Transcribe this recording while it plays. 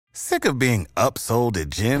Sick of being upsold at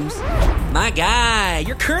gyms? My guy,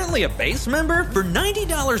 you're currently a base member? For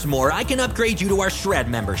 $90 more, I can upgrade you to our Shred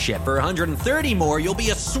membership. For $130 more, you'll be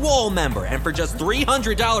a Swole member. And for just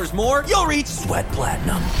 $300 more, you'll reach Sweat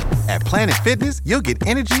Platinum. At Planet Fitness, you'll get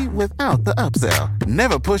energy without the upsell.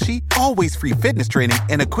 Never pushy, always free fitness training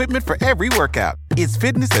and equipment for every workout. It's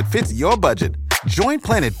fitness that fits your budget. Join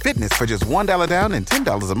Planet Fitness for just $1 down and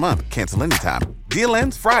 $10 a month. Cancel anytime. Deal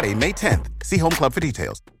ends Friday, May 10th. See Home Club for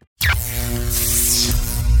details.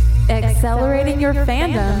 Accelerating your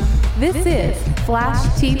fandom. This is Flash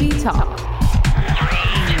TV Talk.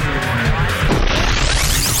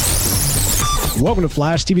 Welcome to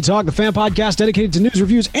Flash TV Talk, the fan podcast dedicated to news,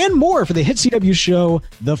 reviews, and more for the hit CW show,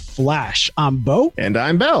 The Flash. I'm Bo. And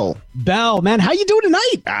I'm Bell. Bell, man, how you doing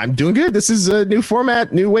tonight? I'm doing good. This is a new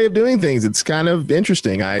format, new way of doing things. It's kind of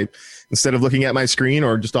interesting. Instead of looking at my screen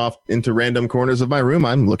or just off into random corners of my room,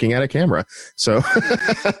 I'm looking at a camera. So,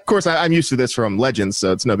 of course, I'm used to this from Legends,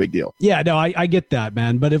 so it's no big deal. Yeah, no, I get that,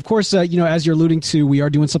 man. But of course, as you're alluding to, we are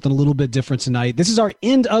doing something a little bit different tonight. This is our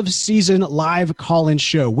end of season live call-in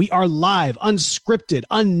show. We are live, unscripted,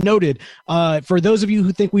 unnoted. For those of you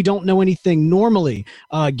who think we don't know anything normally,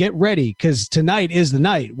 get ready, because tonight is the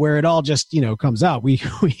night where it all just, comes out. We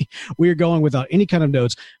are going without any kind of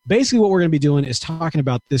notes. Basically, what we're going to be doing is talking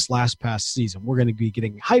about this last past season. We're going to be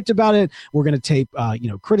getting hyped about it. We're going to tape,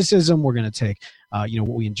 criticism. We're going to take, what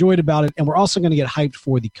we enjoyed about it. And we're also going to get hyped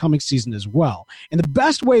for the coming season as well. And the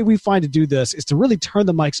best way we find to do this is to really turn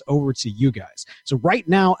the mics over to you guys. So right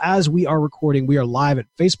now, as we are recording, we are live at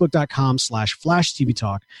facebook.com/Flash TV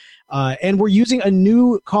Talk. And we're using a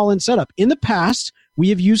new call-in setup. In the past, we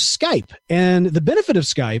have used Skype, and the benefit of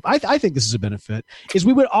Skype, I think this is a benefit, is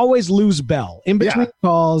we would always lose Bell in between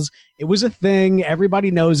calls. It was a thing, everybody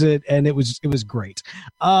knows it, and it was great.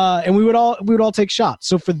 And we would all take shots.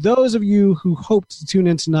 So for those of you who hoped to tune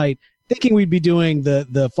in tonight, thinking we'd be doing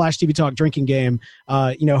the Flash TV Talk drinking game,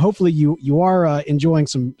 hopefully you are enjoying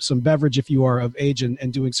some beverage if you are of age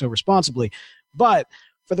and doing so responsibly. But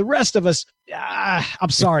for the rest of us, I'm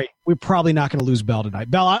sorry. We're probably not going to lose Bell tonight.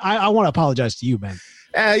 Bell, I want to apologize to you, man.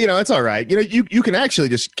 It's all right. You can actually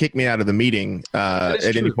just kick me out of the meeting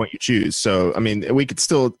at any point you choose. So, we could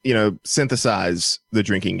still, synthesize the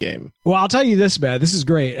drinking game. Well, I'll tell you this, man. This is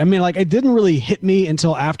great. It didn't really hit me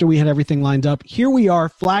until after we had everything lined up. Here we are,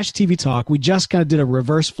 Flash TV Talk. We just kind of did a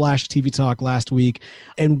reverse Flash TV Talk last week.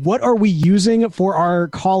 And what are we using for our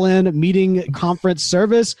call-in meeting conference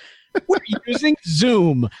service? We're using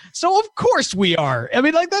Zoom. So of course we are.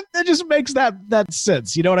 That just makes that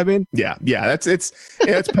sense. You know what I mean? Yeah. It's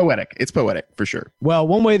poetic. It's poetic for sure. Well,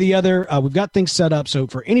 one way or the other, we've got things set up. So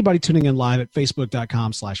for anybody tuning in live at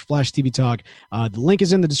facebook.com/Flash TV Talk, the link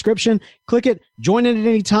is in the description. Click it, join in at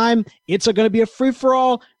any time. It's going to be a free for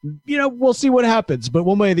all. We'll see what happens, but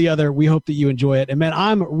one way or the other, we hope that you enjoy it. And man,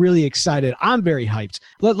 I'm really excited. I'm very hyped.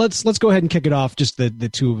 Let's go ahead and kick it off. Just the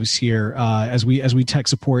two of us here, as we tech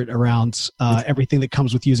support around everything that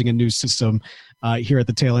comes with using a new system here at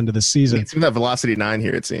the tail end of the season. It's that Velocity 9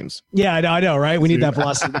 here, it seems. Yeah, I know, right? We need that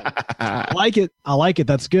Velocity 9. I like it.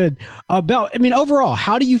 That's good. Bell, overall,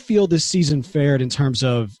 how do you feel this season fared in terms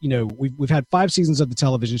of, we've had 5 seasons of the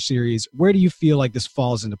television series. Where do you feel like this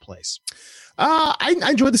falls into place? I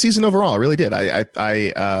enjoyed the season overall. I really did.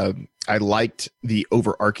 I liked the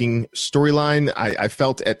overarching storyline. I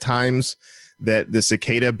felt at times that the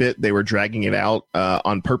cicada bit, they were dragging it out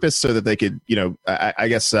on purpose so that they could, finalize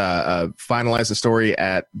the story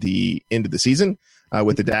at the end of the season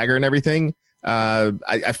with the dagger and everything.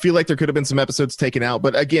 I feel like there could have been some episodes taken out,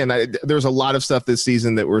 but again, there's a lot of stuff this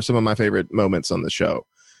season that were some of my favorite moments on the show.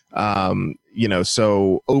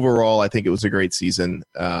 So overall, I think it was a great season.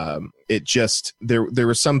 It just, there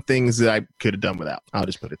were some things that I could have done without. I'll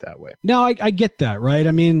just put it that way. No, I get that, right?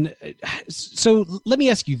 So let me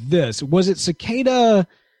ask you this. Was it cicada,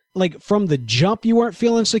 like from the jump you weren't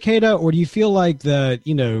feeling cicada, or do you feel like that,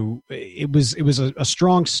 it was a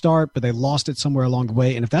strong start, but they lost it somewhere along the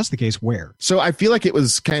way? And if that's the case, where? So I feel like it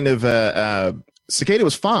was kind of, Cicada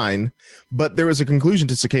was fine, but there was a conclusion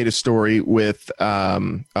to Cicada's story with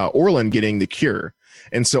Orlin getting the cure.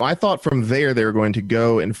 And so I thought from there they were going to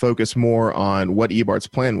go and focus more on what Eobard's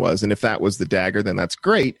plan was. And if that was the dagger, then that's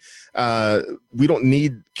great. We don't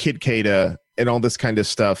need Kid Kada and all this kind of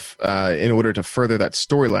stuff in order to further that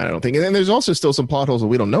storyline, I don't think. And then there's also still some plot holes that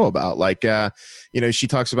we don't know about. Like, she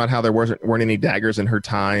talks about how there weren't any daggers in her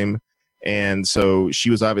time. And so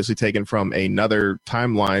she was obviously taken from another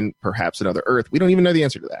timeline, perhaps another Earth. We don't even know the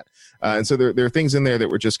answer to that. And so there are things in there that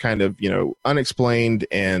were just kind of, unexplained,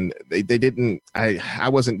 and they didn't, I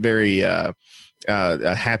wasn't very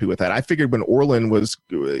happy with that. I figured when Orlin was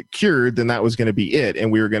cured, then that was going to be it,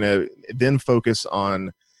 and we were going to then focus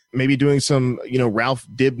on maybe doing some, Ralph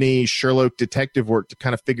Dibny, Sherlock detective work to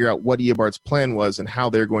kind of figure out what Eobard's plan was and how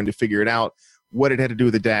they're going to figure it out, what it had to do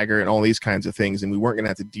with the dagger and all these kinds of things. And we weren't going to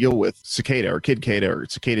have to deal with Cicada or Kid Cada or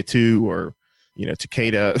Cicada 2 or,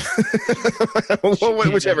 Takeda,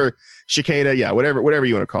 whichever, Cicada, yeah, whatever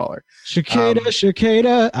you want to call her. Cicada.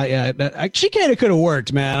 Cicada could have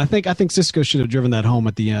worked, man. I think Cisco should have driven that home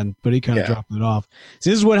at the end, but he kind of dropped it off. So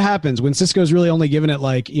this is what happens when Cisco's really only giving it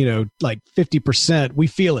like 50%. We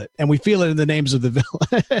feel it, and we feel it in the names of the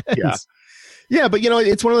villains. Yeah. Yeah, but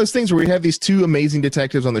it's one of those things where we have these two amazing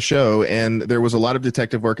detectives on the show, and there was a lot of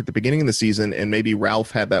detective work at the beginning of the season, and maybe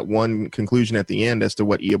Ralph had that one conclusion at the end as to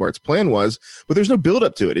what Eobard's plan was, but there's no build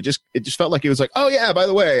up to it. It just felt like it was like, oh yeah, by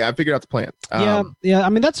the way, I figured out the plan. Yeah. I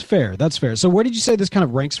mean, that's fair. So where did you say this kind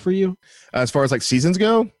of ranks for you? As far as like seasons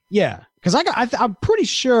go? Yeah, because I'm pretty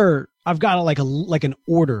sure I've got like an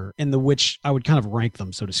order in the which I would kind of rank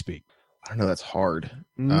them, so to speak. I don't know. That's hard.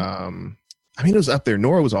 I mean, it was up there.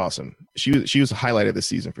 Nora was awesome. She was a highlight of the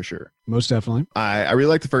season for sure. Most definitely. I really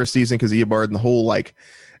liked the first season because Eobard and the whole, like,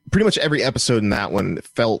 pretty much every episode in that one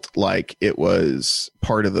felt like it was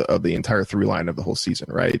part of the entire through line of the whole season,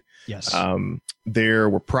 right? Yes. There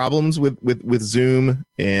were problems with Zoom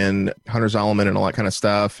and Hunter Zolomon and all that kind of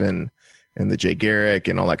stuff, and the Jay Garrick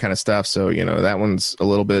and all that kind of stuff. So that one's a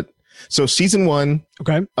little bit. So season 1,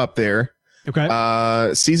 okay, up there.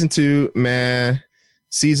 Okay. Season 2, meh.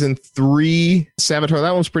 Season 3, Savitar,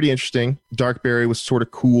 that one's pretty interesting. Darkberry was sort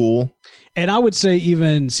of cool. And I would say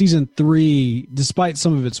even season 3, despite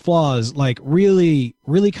some of its flaws, like really,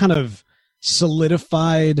 really kind of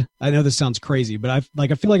solidified. I know this sounds crazy, but I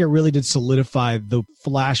feel like it really did solidify the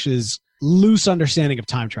Flash's loose understanding of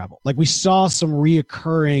time travel. Like we saw some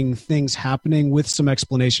reoccurring things happening with some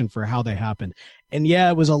explanation for how they happened. And yeah,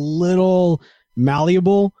 it was a little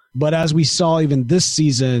malleable, but as we saw even this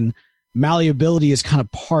season, malleability is kind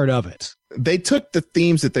of part of it. They took the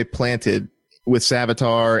themes that they planted with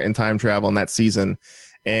Savitar and time travel in that season,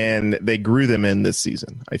 and they grew them in this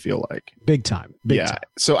season, I feel like. Big time. Time.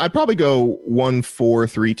 So I'd probably go 1, 4,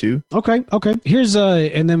 3, 2. Okay. Here's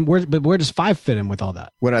and then where does 5 fit in with all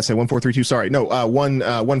that? What did I say? 1, 4, 3, 2. Sorry. No,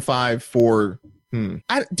 1, 5, 4.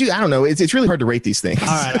 I don't know. It's really hard to rate these things. All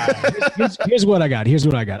right. Here's what I got.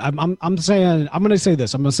 I'm going to say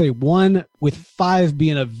this. I'm going to say 1 with 5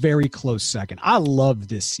 being a very close second. I love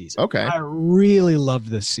this season. Okay. I really love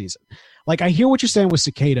this season. Like I hear what you're saying with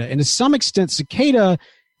Cicada, and to some extent Cicada,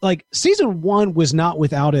 like season 1 was not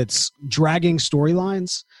without its dragging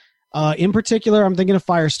storylines. In particular, I'm thinking of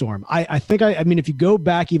Firestorm. I mean, if you go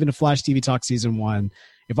back even to Flash TV Talk season 1,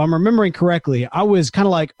 if I'm remembering correctly, I was kind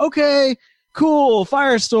of like, okay, cool,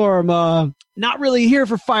 Firestorm. Not really here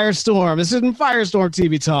for Firestorm. This isn't Firestorm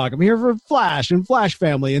TV Talk. I'm here for Flash and Flash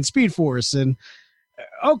Family and Speed Force. And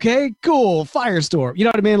okay, cool, Firestorm. You know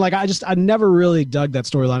what I mean? Like I never really dug that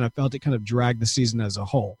storyline. I felt it kind of dragged the season as a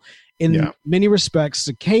whole. In many respects,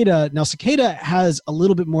 Cicada has a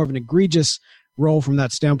little bit more of an egregious role from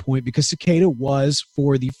that standpoint because Cicada was,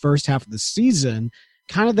 for the first half of the season,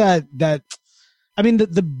 kind of that. I mean,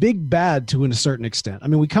 the big bad to a certain extent. I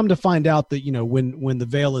mean, we come to find out that, when the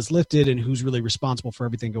veil is lifted and who's really responsible for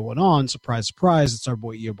everything going on, surprise, surprise, it's our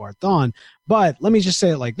boy Eobard Thawne. But let me just say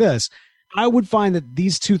it like this. I would find that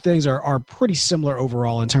these two things are pretty similar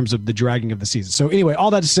overall in terms of the dragging of the season. So anyway,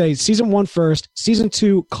 all that to say, season 1 first, season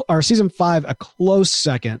 5 a close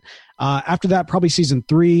second. After that, probably season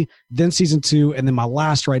 3, then season 2, and then my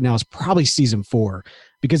last right now is probably season 4.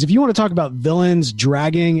 Because if you want to talk about villains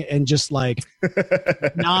dragging and just like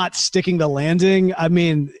not sticking the landing, I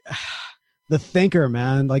mean, the Thinker,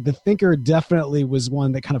 man, like the Thinker definitely was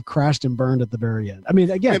one that kind of crashed and burned at the very end. I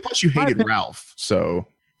mean, again, plus you hated Ralph, so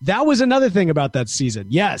that was another thing about that season.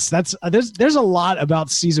 Yes, that's there's a lot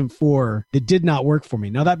about season 4 that did not work for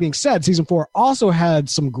me. Now that being said, season 4 also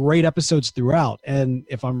had some great episodes throughout, and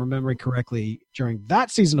if I'm remembering correctly, during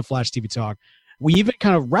that season of Flash TV Talk, we even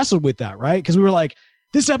kind of wrestled with that, right? Because we were like,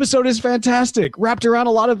 this episode is fantastic, wrapped around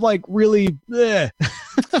a lot of like really yeah,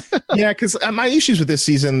 because my issues with this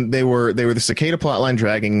season, they were the Cicada plotline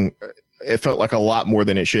dragging. It felt like a lot more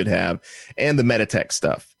than it should have, and the metatech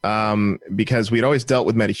stuff, because we'd always dealt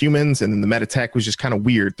with metahumans, and then the metatech was just kind of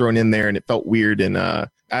weird thrown in there, and it felt weird. And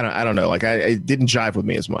I don't know. Like it didn't jive with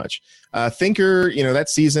me as much. Thinker, that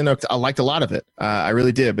season, I liked a lot of it. I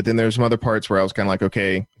really did. But then there's some other parts where I was kind of like,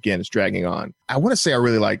 okay, again, it's dragging on. I want to say I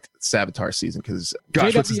really liked Savitar season because,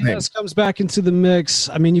 gosh, what's his name? Comes back into the mix.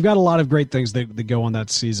 I mean, you've got a lot of great things that go on that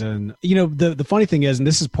season. The funny thing is, and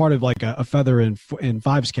this is part of like a feather in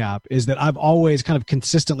Five's cap, is that I've always kind of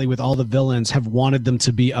consistently with all the villains have wanted them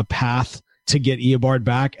to be a path to get Eobard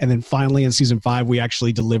back. And then finally in season 5, we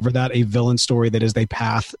actually deliver that, a villain story that is the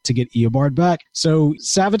path to get Eobard back. So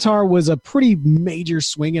Savitar was a pretty major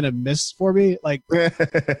swing and a miss for me. Like,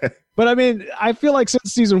 but I mean, I feel like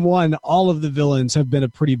since season 1, all of the villains have been a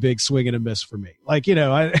pretty big swing and a miss for me. Like,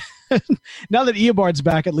 now that Eobard's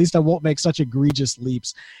back, at least I won't make such egregious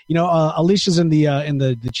leaps. Alicia's in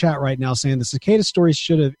the chat right now saying the Cicada story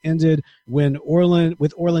should have ended with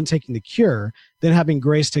Orlin taking the cure, then having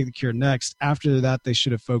Grace take the cure next. After that, they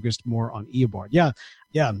should have focused more on Eobard. Yeah.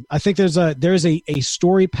 I think there's a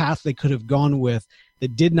story path they could have gone with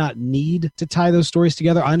that did not need to tie those stories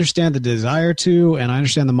together. I understand the desire to, and I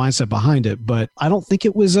understand the mindset behind it, but I don't think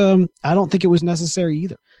it was necessary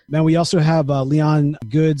either. Now we also have Leon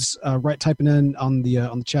Goods typing in on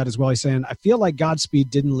the chat as well. He's saying, I feel like Godspeed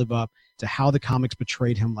didn't live up to how the comics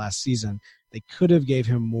portrayed him last season. They could have gave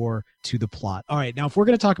him more to the plot. All right, now if we're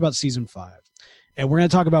going to talk about season 5, and we're going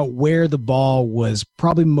to talk about where the ball was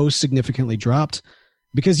probably most significantly dropped,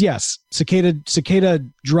 because yes, Cicada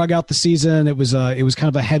drug out the season. It was kind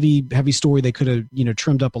of a heavy story they could have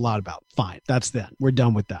trimmed up a lot about. Fine, that's then. We're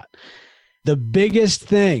done with that. The biggest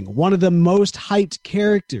thing, one of the most hyped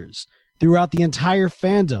characters throughout the entire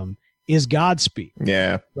fandom is Godspeed.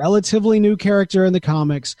 Yeah. Relatively new character in the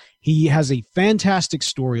comics. He has a fantastic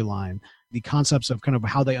storyline. The concepts of kind of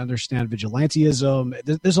how they understand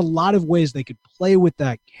vigilantism. There's a lot of ways they could play with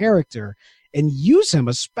that character and use him,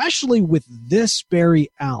 especially with this Barry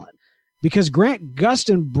Allen. Because Grant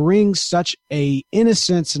Gustin brings such a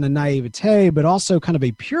innocence and a naivete, but also kind of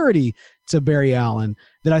a purity to Barry Allen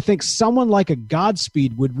that I think someone like a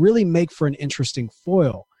Godspeed would really make for an interesting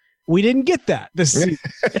foil. We didn't get that this season.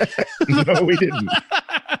 No, we didn't.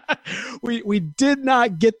 we did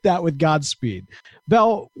not get that with Godspeed.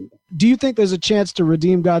 Bell, do you think there's a chance to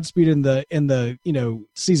redeem Godspeed in the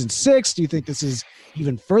season 6? Do you think this is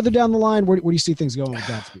even further down the line? Where do you see things going with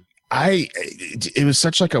Godspeed? It was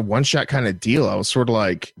such like a one-shot kind of deal. I was sort of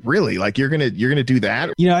like, really? Like you're gonna do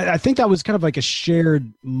that? I think that was kind of like a shared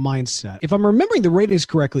mindset. If I'm remembering the ratings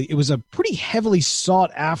correctly, it was a pretty heavily sought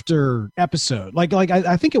after episode. Like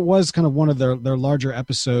I think it was kind of one of their larger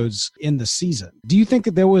episodes in the season. Do you think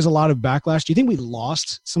that there was a lot of backlash? Do you think we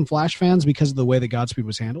lost some Flash fans because of the way that Godspeed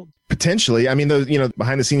was handled? Potentially. I mean, those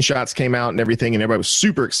behind the scenes shots came out and everything, and everybody was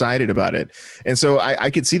super excited about it. And so I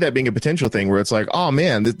could see that being a potential thing where it's like, oh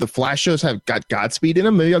man, the Flash shows have got Godspeed in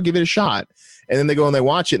them. Maybe I'll give it a shot. And then they go and they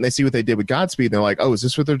watch it and they see what they did with Godspeed. And they're like, oh, is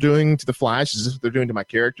this what they're doing to the Flash? Is this what they're doing to my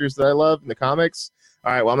characters that I love in the comics?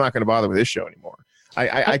 All right, well, I'm not going to bother with this show anymore.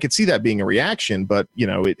 I could see that being a reaction, but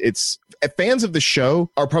it's fans of the show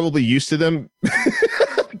are probably used to them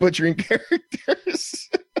butchering characters.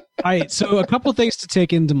 All right, so a couple things to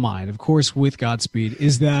take into mind, of course, with Godspeed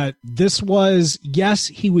is that this was, yes,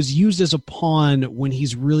 he was used as a pawn when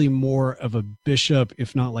he's really more of a bishop,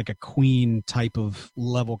 if not like a queen type of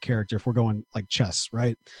level character, if we're going like chess,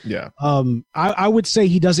 right? Yeah. I would say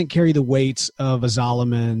he doesn't carry the weight of a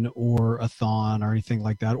Zolomon or a Thawne or anything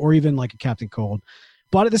like that, or even like a Captain Cold.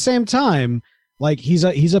 But at the same time, like he's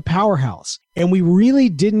a powerhouse, and we really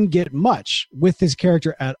didn't get much with his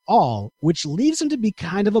character at all, which leaves him to be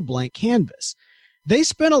kind of a blank canvas. They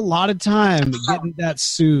spent a lot of time getting that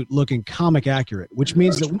suit looking comic accurate, which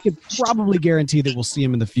means that we could probably guarantee that we'll see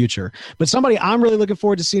him in the future. But somebody I'm really looking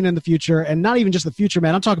forward to seeing in the future, and not even just the future,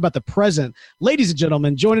 man. I'm talking about the present. Ladies and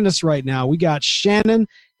gentlemen, joining us right now, we got Shannon.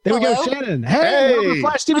 There we go, Shannon. Hey, welcome to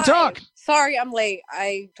Flash TV Talk. Sorry, I'm late.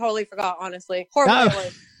 I totally forgot, honestly. Horrible.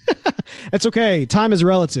 That's okay. Time is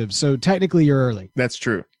relative, so technically you're early. That's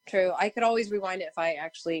true. True. I could always rewind it if I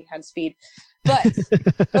actually had speed. But,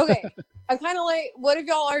 okay. I'm kind of like, what have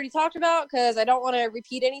y'all already talked about? Because I don't want to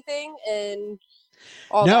repeat anything and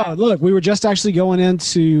all that. Look, we were just actually going in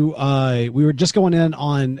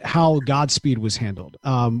on how Godspeed was handled.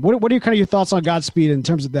 What are kind of your thoughts on Godspeed in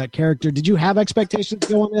terms of that character? Did you have expectations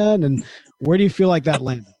going in, and where do you feel like that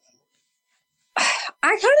landed? I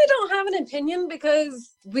kind of don't have an opinion because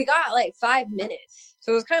we got like 5 minutes.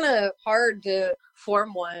 So it was kind of hard to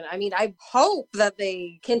form one. I mean, I hope that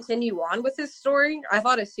they continue on with this story. I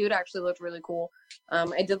thought his suit actually looked really cool.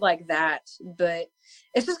 I did like that, but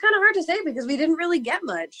it's just kind of hard to say because we didn't really get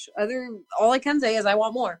much. All I can say is I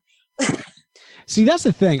want more. See, that's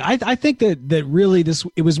the thing. I think that really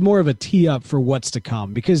it was more of a tee up for what's to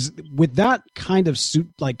come, because with that kind of suit,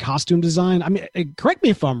 like costume design, I mean, correct me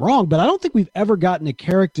if I'm wrong, but I don't think we've ever gotten a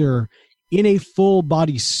character in a full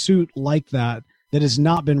body suit like that has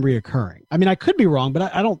not been reoccurring. I mean, I could be wrong,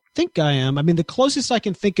 but I don't think I am. I mean, the closest I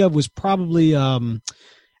can think of was probably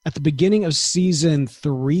at the beginning of season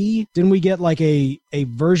 3. Didn't we get like a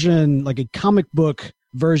version, like a comic book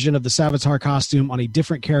version of the Savitar costume on a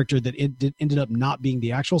different character that ended up not being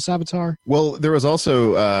the actual Savitar? Well, there was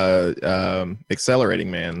also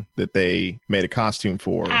Accelerating Man that they made a costume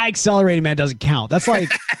for. Accelerating Man doesn't count. That's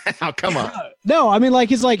like, oh, come on. No, I mean, like,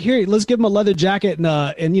 he's like, here, let's give him a leather jacket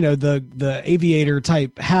and you know, the aviator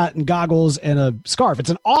type hat and goggles and a scarf. It's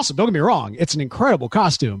an awesome, don't get me wrong, it's an incredible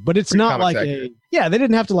costume, but it's not like they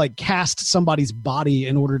didn't have to like cast somebody's body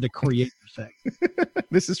in order to create the thing.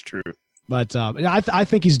 This is true. But I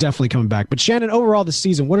think he's definitely coming back. But Shannon, overall this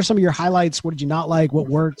season, what are some of your highlights? What did you not like? What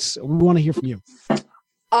works? We want to hear from you.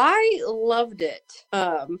 I loved it.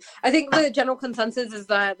 I think the general consensus is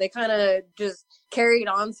that they kind of just carried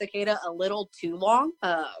on Cicada a little too long.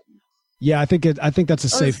 Yeah, I think that's a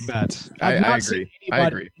safe bet. I agree.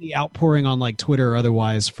 Any outpouring on like Twitter or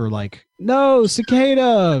otherwise for like, no,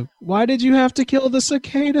 Cicada, why did you have to kill the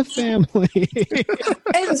Cicada family?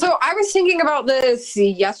 And so I was thinking about this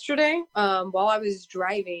yesterday while I was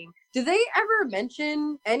driving. Did they ever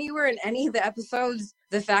mention anywhere in any of the episodes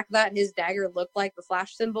the fact that his dagger looked like the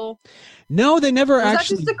Flash symbol? No, they never Was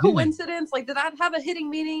actually. that just a coincidence? Like, did that have a hidden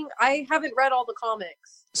meaning? I haven't read all the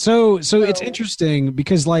comics. So it's interesting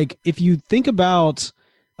because, like, if you think about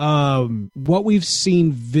what we've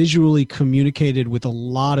seen visually communicated with a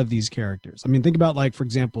lot of these characters. I mean, think about, like, for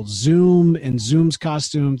example, Zoom and Zoom's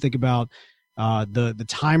costume. Think about the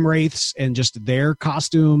Time Wraiths and just their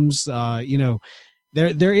costumes. You know,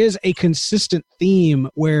 there is a consistent theme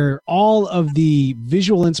where all of the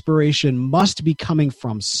visual inspiration must be coming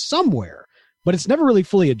from somewhere, but it's never really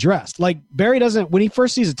fully addressed. Like, Barry doesn't, when he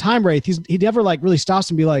first sees a Time Wraith, he never like really stops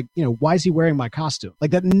and be like, you know, why is he wearing my costume?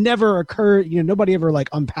 Like, that never occurred. You know, nobody ever like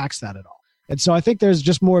unpacks that at all. And so I think there's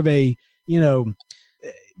just more of a, you know,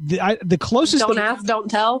 the closest. Don't ask, don't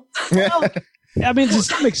tell. Well, I mean, to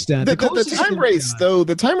some extent, the Time Wraiths, though,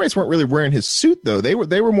 the Time Wraiths weren't really wearing his suit, though. They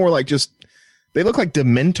were more like just. They look like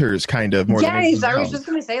Dementors, kind of. More yes, I was just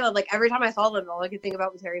going to say that. Like, every time I saw them, all I could think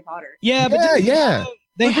about was Harry Potter. Yeah, but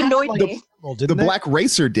they annoyed like, me. The Black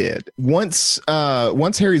Racer did. Once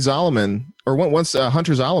Harry Zolomon, or once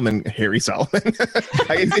Hunter Zolomon, Harry Zolomon.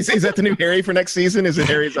 is that the new Harry for next season? Is it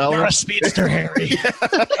Harry Zolomon? You're a speedster, Harry.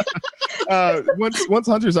 Once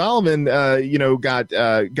Hunter Zolomon,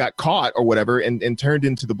 got caught or whatever and turned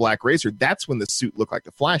into the Black Racer, that's when the suit looked like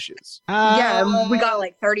the Flash's. Yeah, we got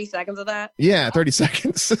like 30 seconds of that. Yeah, 30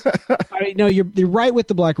 seconds. No, you're right with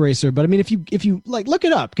the Black Racer, but I mean, if you like look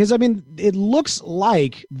it up, because I mean, it looks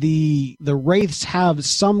like the Wraiths have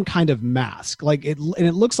some kind of mask, like it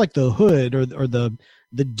looks like the hood or the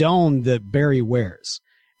dome that Barry wears.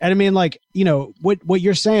 And I mean, like, you know, what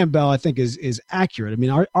you're saying, Belle, I think is accurate. I mean,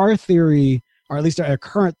 our theory, or at least our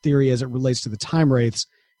current theory as it relates to the Time Wraiths,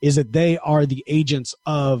 is that they are the agents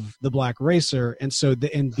of the Black Racer. And so,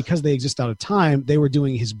 and because they exist out of time, they were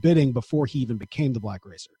doing his bidding before he even became the Black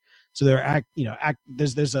Racer. So there's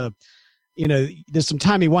some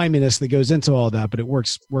timey-wiminess that goes into all that, but it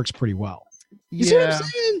works pretty well. You see what I'm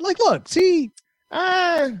saying? Like, look, see.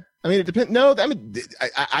 I mean, it depends. No, I mean,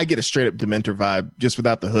 I get a straight up Dementor vibe just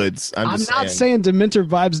without the hoods. I'm not saying Dementor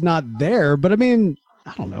vibe's not there, but I mean,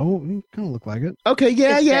 I don't know. It kind of look like it. Okay,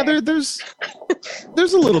 yeah. There's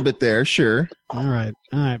a little bit there, sure. All right,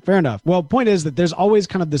 fair enough. Well, point is that there's always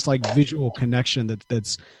kind of this like visual connection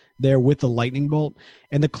that's there with the lightning bolt,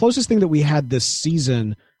 and the closest thing that we had this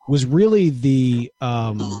season was really the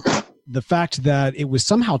fact that it was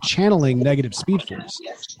somehow channeling negative Speed Force.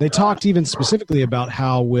 They talked even specifically about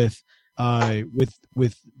how with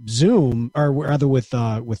Zoom, or rather with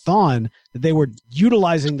Thawne, that they were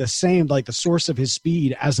utilizing the same, like the source of his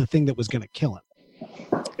speed as the thing that was going to kill him.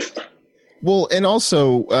 Well, and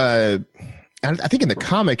also, I think in the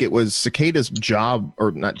comic it was Cicada's job,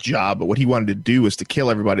 or not job, but what he wanted to do was to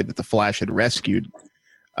kill everybody that the Flash had rescued.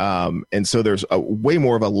 And so there's a way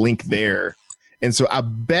more of a link there. And so I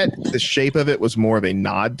bet the shape of it was more of a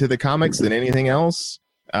nod to the comics than anything else.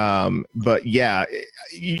 But yeah,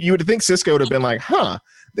 you would think Cisco would have been like,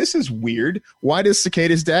 this is weird. Why does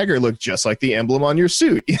Cicada's dagger look just like the emblem on your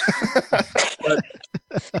suit?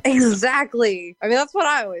 Exactly. I mean, that's what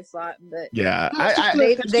I always thought. But Yeah,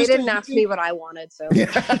 they didn't ask me what I wanted, so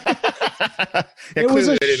yeah, It was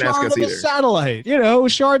clearly a they didn't ask shard us of a either. satellite. You know,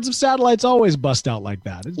 shards of satellites always bust out like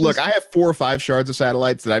that. It's Look, just- I have 4 or 5 shards of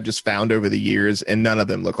satellites that I've just found over the years, and none of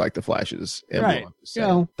them look like the Flash's emblem. right. You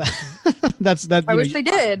know, that's that. I you wish know, they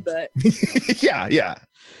did. But yeah.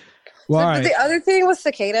 Well, all but right. the other thing with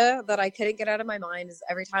Cicada that I couldn't get out of my mind is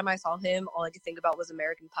every time I saw him, all I could think about was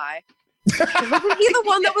American Pie. Wasn't he the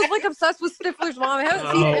one that was like obsessed with Stifler's mom? I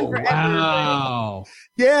haven't seen him Oh, forever. wow.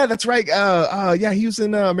 Yeah, that's right. Yeah, he was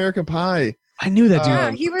in American Pie. I knew that dude.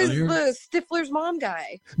 Yeah, he was earlier. the Stifler's mom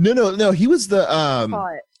guy. No, he was the Saw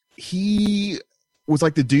it. he was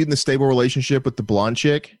like the dude in the stable relationship with the blonde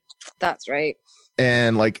chick, That's right.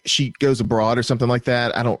 and like she goes abroad or something like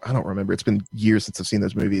that. I don't remember. It's been years since I've seen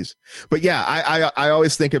those movies. But yeah, I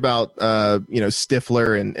always think about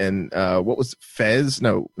Stifler and what was Fez?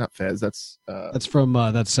 No, not Fez. That's from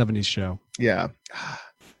that 70s show. yeah.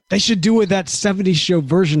 They should do that 70s show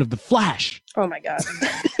version of the Flash. Oh my god.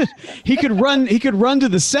 He could run to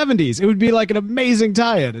the 70s. It would be like an amazing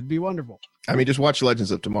tie-in. It'd be wonderful. I mean, just watch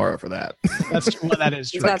Legends of Tomorrow for that. That's true. That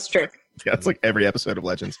is true. That's true. Yeah, it's like every episode of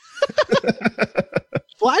Legends.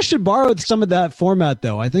 Flash should borrow some of that format,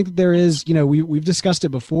 though. I think that there is, we've discussed it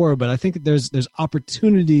before, but I think that there's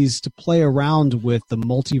opportunities to play around with the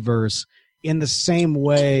multiverse in the same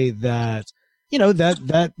way that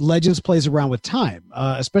that Legends plays around with time,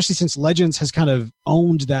 especially since Legends has kind of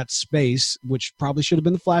owned that space, which probably should have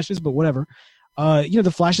been the Flash's, but whatever.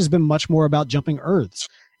 The Flash has been much more about jumping Earths.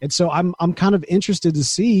 And so I'm kind of interested to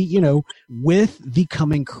see, with the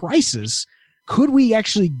coming Crisis, could we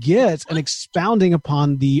actually get an expounding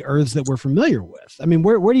upon the Earths that we're familiar with? I mean,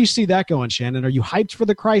 where do you see that going, Shannon? Are you hyped for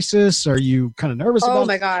the Crisis? Are you kind of nervous about it? Oh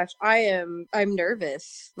my gosh, I'm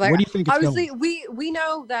nervous. Like, Where do you think it's obviously going? we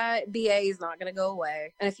know that BA is not going to go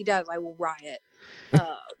away, and if he does, I will riot.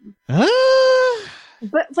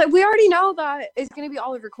 But like we already know that it's going to be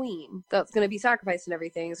Oliver Queen that's going to be sacrificed and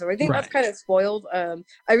everything, so I think that's Right. kind of spoiled.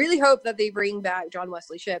 I really hope that they bring back John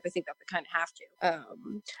Wesley Shipp. I think that they kind of have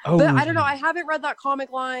to. But I don't know. I haven't read that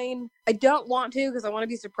comic line. I don't want to because I want to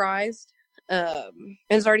be surprised. And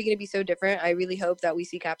it's already going to be so different. I really hope that we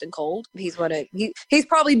see Captain Cold. He's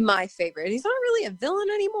probably my favorite. He's not really a villain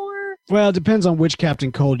anymore. Well, it depends on which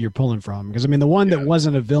Captain Cold you're pulling from. Because, I mean, the one that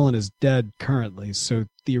wasn't a villain is dead currently. So,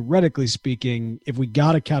 theoretically speaking, if we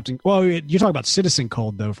got a Captain... Well, you're talking about Citizen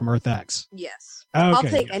Cold, though, from Earth X. Yes. Okay. I'll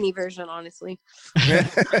take any version, honestly.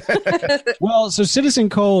 Well, so Citizen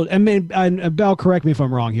Cold... I mean, and Bell, correct me if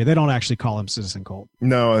I'm wrong here. They don't actually call him Citizen Cold.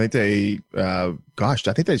 No, I think they I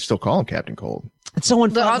think they still call him Captain Cold. It's so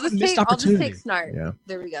unfair. I'll just take Snart. Yeah.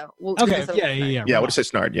 There we go. We'll Okay, give yeah. Yeah, what did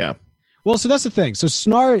say Snart? Yeah. Well, so that's the thing. So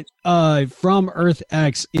Snart from Earth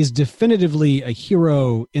X is definitively a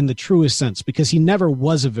hero in the truest sense because he never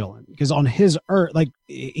was a villain. Because on his Earth, like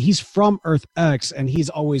he's from Earth X, and he's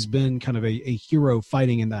always been kind of a hero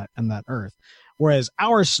fighting in that Earth. Whereas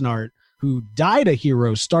our Snart, who died a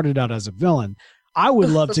hero, started out as a villain. I would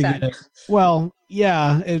love to sad. get. Well,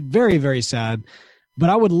 yeah, very, very sad. But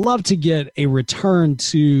I would love to get a return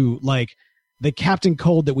to like the Captain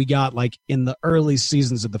Cold that we got like in the early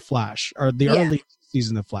seasons of The Flash, or the early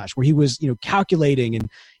season of Flash, where he was, calculating and,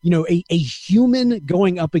 a human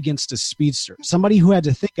going up against a speedster, somebody who had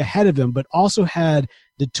to think ahead of him, but also had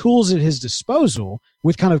the tools at his disposal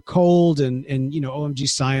with kind of Cold and OMG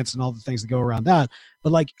science and all the things that go around that,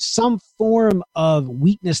 but like some form of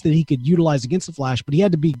weakness that he could utilize against the Flash, but he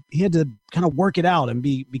had to kind of work it out and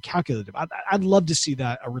be calculative. I'd love to see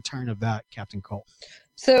a return of that Captain Cold.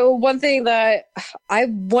 So one thing that I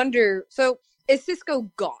wonder, so is Cisco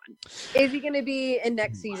gone? Is he going to be in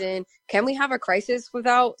next season? Can we have a Crisis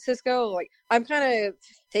without Cisco? Like, I'm kind of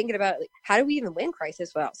thinking about, like, how do we even win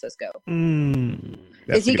Crisis without Cisco?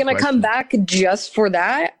 Is he going to come back just for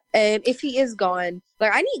that? And if he is gone,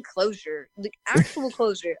 like, I need closure, like actual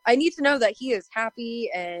closure. I need to know that he is happy.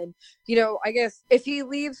 And, I guess if he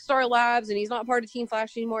leaves Star Labs and he's not part of Team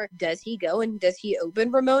Flash anymore, does he go and does he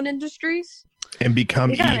open Ramon Industries? And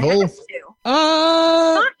become He kinda evil? has to.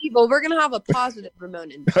 Uh, Not evil. We're gonna have a positive Ramon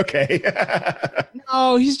Industries. Okay.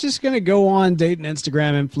 no, he's just gonna go on date an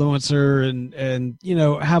Instagram influencer and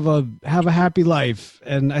have a happy life,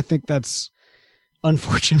 and I think that's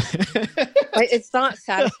unfortunate. It's not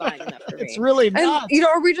satisfying enough for me. It's really And, not.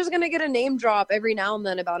 are we just gonna get a name drop every now and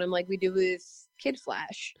then about him like we do with Kid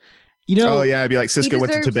Flash? Oh yeah, it'd be like Cisco He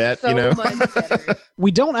went to deserves Tibet, so much better.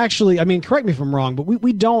 we don't actually, I mean, correct me if I'm wrong, but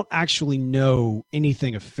we don't actually know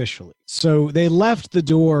anything officially. So they left the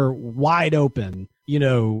door wide open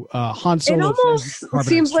Han It Solo. almost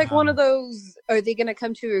seems like one of those. Are they going to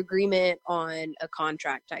come to an agreement on a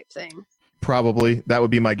contract type thing? Probably. That would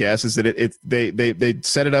be my guess, is that they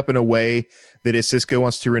set it up in a way that if Cisco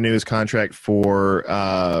wants to renew his contract for,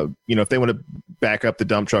 if they want to back up the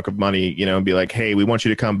dump truck of money, and be like, hey, we want you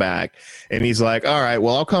to come back. And he's like, all right,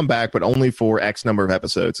 well, I'll come back, but only for X number of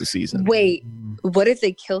episodes a season. Wait, what if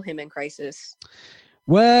they kill him in Crisis?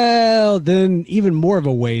 Well, then even more of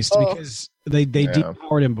a waste because they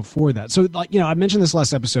depowered him before that. So, I mentioned this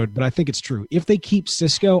last episode, but I think it's true. If they keep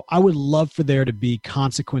Cisco, I would love for there to be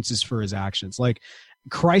consequences for his actions. Like,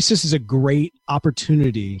 Crisis is a great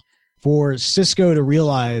opportunity for Cisco to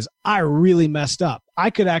realize, I really messed up. I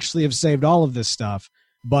could actually have saved all of this stuff,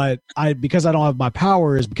 but because I don't have my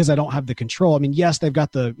powers, because I don't have the control. I mean, yes, they've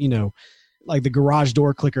got the, like the garage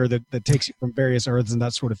door clicker that takes you from various Earths and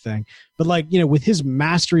that sort of thing. But with his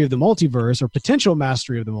mastery of the multiverse or potential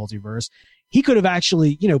mastery of the multiverse, he could have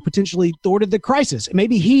actually, potentially thwarted the crisis.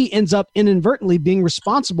 Maybe he ends up inadvertently being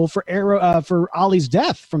responsible for Ollie's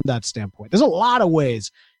death from that standpoint. There's a lot of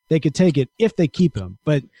ways they could take it if they keep him.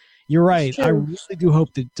 But you're right. I really do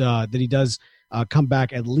hope that he does come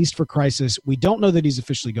back, at least for Crisis. We don't know that he's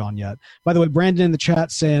officially gone yet. By the way, Brandon in the chat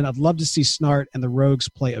saying, I'd love to see Snart and the Rogues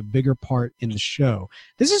play a bigger part in the show.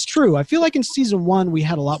 This is true. I feel like in season 1, we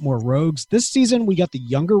had a lot more Rogues. This season, we got the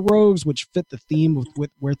younger Rogues, which fit the theme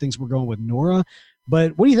with where things were going with Nora.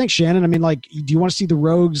 But what do you think, Shannon? I mean, do you want to see the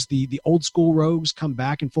Rogues, the old school Rogues, come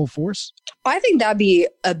back in full force? I think that'd be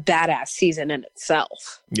a badass season in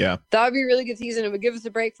itself. Yeah. That would be a really good season. It would give us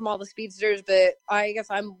a break from all the speedsters, but I guess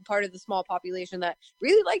I'm part of the small population that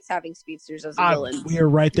really likes having speedsters as a villain. We are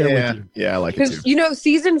right there with you. Yeah, I like it too. Because,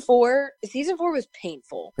 season 4 was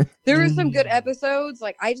painful. There were some good episodes.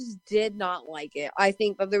 I just did not like it. I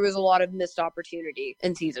think that there was a lot of missed opportunity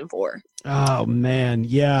in season 4. Oh, man.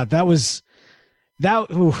 Yeah, that was...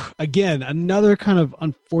 again, another kind of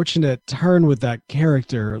unfortunate turn with that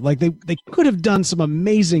character. They could have done some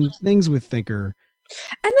amazing things with Thinker.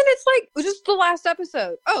 And then it's just the last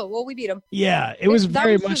episode. Oh, well, we beat him. Yeah, it was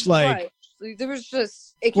very much like... There was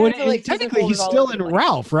just... It kind of like technically, he's still in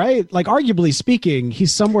Ralph, right? Arguably speaking,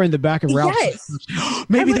 he's somewhere in the back of Ralph. Yes.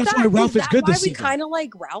 Maybe that's why Ralph is good this season. Why we kind of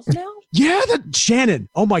like Ralph now? Yeah, Shannon.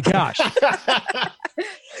 Oh, my gosh.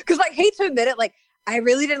 Because I hate to admit it, I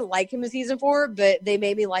really didn't like him in season 4, but they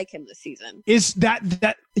made me like him this season. Is that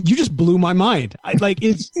you just blew my mind?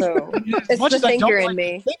 It's it's the Thinker in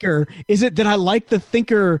me. Thinker, is it that I like the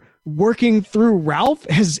Thinker working through Ralph?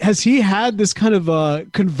 Has he had this kind of a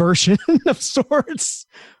conversion of sorts?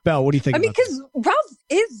 Belle, what do you think? Because Ralph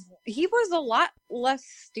he was a lot less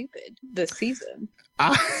stupid this season.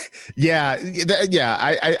 Yeah.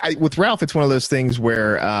 With Ralph, it's one of those things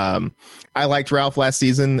where I liked Ralph last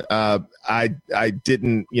season. I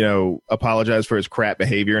didn't, apologize for his crap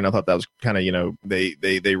behavior, and I thought that was kind of,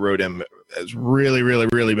 they wrote him as really, really,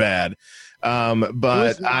 really bad. But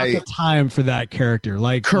the time for that character,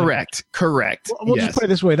 correct. We'll just put it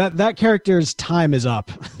this way: that character's time is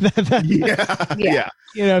up. Yeah.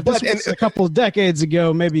 If this was a couple of decades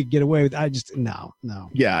ago, maybe get away with. No.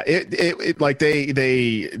 Yeah, it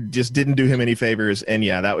they just didn't do him any favors, and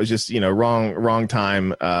that was just wrong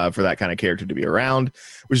time for that kind of character to be around.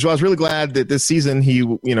 Which is why I was really glad that this season he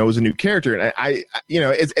was a new character, and I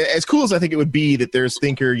as cool as I think it would be that there's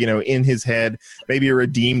Thinker in his head, maybe a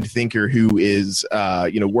redeemed Thinker who is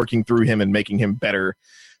working through him and making him better.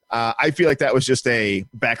 I feel like that was just a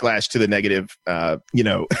backlash to the negative,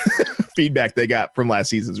 feedback they got from last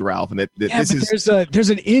season's Ralph, and there's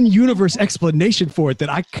an in-universe explanation for it that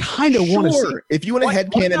I kind of want to see. If you want to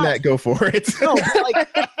headcanon that, go for it. No,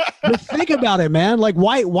 but think about it, man.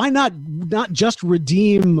 Why not just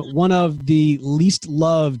redeem one of the least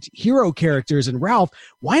loved hero characters in Ralph?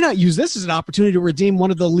 Why not use this as an opportunity to redeem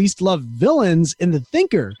one of the least loved villains in the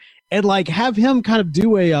Thinker? And have him kind of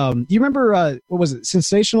do a, you remember, what was it,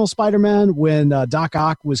 Sensational Spider-Man, when Doc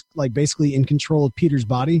Ock was basically in control of Peter's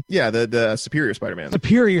body? Yeah, the Superior Spider-Man.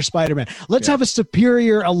 Superior Spider-Man. Let's have a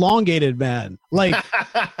superior elongated man.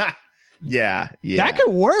 Yeah. That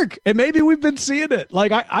could work. And maybe we've been seeing it.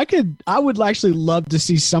 I would actually love to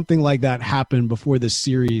see something like that happen before the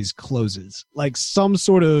series closes. Some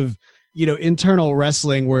sort of, internal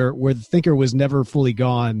wrestling where the Thinker was never fully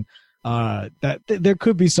gone. That there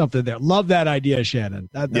could be something there. Love that idea, Shannon.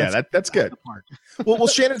 That's good. Well,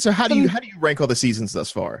 Shannon. So how do you rank all the seasons thus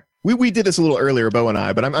far? We did this a little earlier, Bo and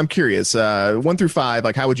I, but I'm curious. 1 through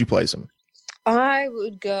 5, how would you place them? I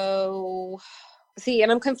would go. See,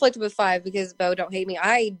 and I'm conflicted with 5 because Bo, don't hate me.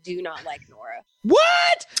 I do not like Nora.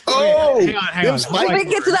 What? Oh, hang on. Let me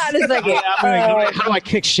get to that in a second. How do I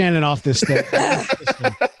kick Shannon off this thing?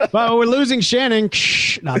 But we're losing Shannon.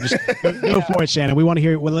 No, just go for it, Shannon. We want to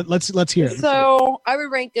hear it. Well, let's hear it. So I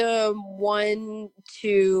would rank them 1,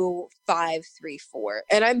 2, 5, 3, 4.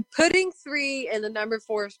 And I'm putting 3 in the number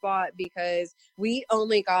 4 spot because we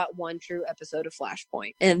only got one true episode of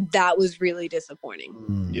Flashpoint. And that was really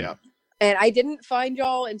disappointing. Yeah. And I didn't find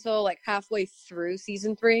y'all until like halfway through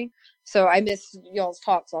season 3. So I missed y'all's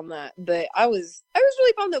talks on that. But I was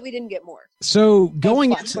really bummed that we didn't get more. So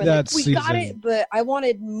going into Flashpoint. that we season. got it, but I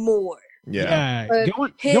wanted more. Yeah.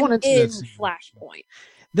 Going into in that season. Flashpoint.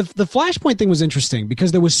 The Flashpoint thing was interesting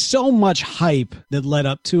because there was so much hype that led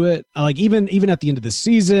up to it. Like even at the end of the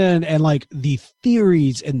season, and like the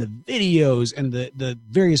theories and the videos and the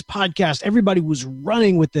various podcasts, everybody was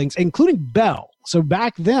running with things, including Bell. So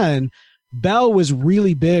back then, Bell was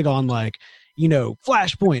really big on like,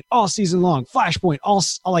 Flashpoint all season long, Flashpoint all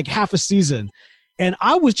like half a season. And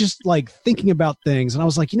I was just like thinking about things, and I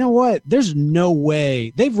was like, you know what? There's no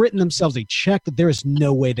way they've written themselves a check that there is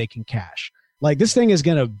no way they can cash. Like, this thing is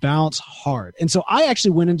going to bounce hard. And so I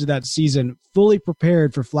actually went into that season fully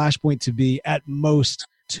prepared for Flashpoint to be at most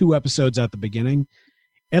 2 episodes at the beginning.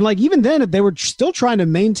 And like, even then, they were still trying to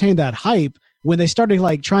maintain that hype. When they started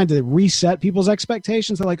like trying to reset people's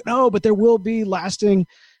expectations, they're like, no, but there will be lasting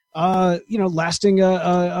effects.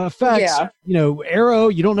 Yeah. Arrow,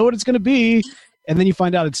 you don't know what it's going to be. And then you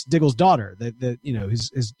find out it's Diggle's daughter,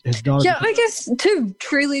 his daughter. Yeah, I guess to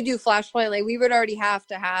truly do Flashpoint, like we would already have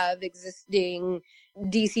to have existing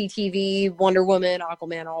DC TV, Wonder Woman,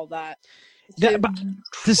 Aquaman, all that. But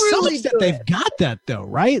to some extent, they've got that though,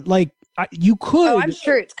 right? Like you could. Oh, I'm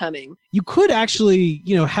sure it's coming. You could actually,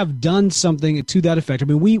 have done something to that effect. I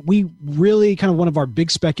mean, we really kind of one of our big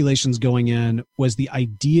speculations going in was the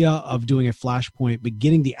idea of doing a Flashpoint, but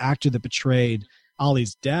getting the actor that portrayed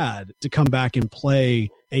Ollie's dad to come back and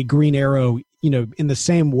play a Green Arrow, in the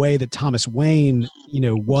same way that Thomas Wayne,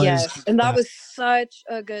 was. Yes, and that was such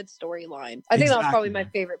a good storyline. I think that was probably my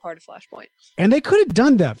favorite part of Flashpoint. And they could have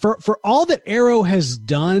done that for all that Arrow has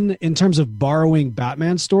done in terms of borrowing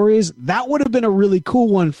Batman stories. That would have been a really cool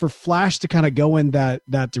one for Flash to kind of go in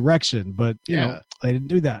that direction. But you know, they didn't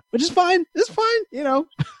do that, which is fine. It's fine.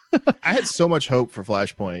 I had so much hope for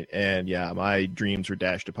Flashpoint, and my dreams were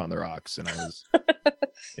dashed upon the rocks, and I was,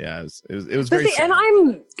 it was very.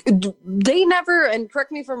 And they never, and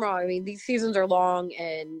correct me if I'm wrong. I mean, these seasons are long,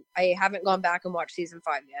 and I haven't gone back and watched season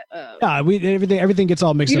 5 yet. Everything gets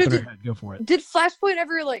all mixed up in our head. Go for it. Did Flashpoint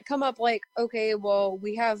ever like come up like, okay, well,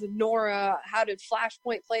 we have Nora. How did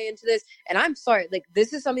Flashpoint play into this? And I'm sorry, like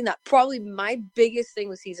this is something that probably my biggest thing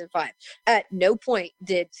with season 5. At no point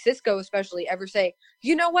did Cisco especially ever say,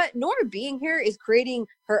 you know what? Nora being here is creating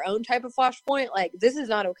her own type of Flashpoint. Like, this is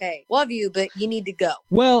not okay. Love you, but you need to go.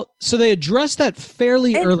 Well, so they addressed that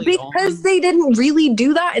fairly early because they didn't really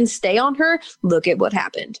do that and stay on her. Look at what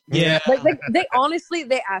happened. Yeah. Like they honestly,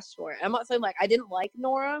 they asked for it. I'm not saying like I didn't like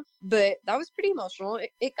Nora, but that was pretty emotional.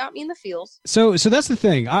 It got me in the feels. So that's the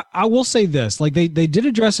thing. I will say this, like they did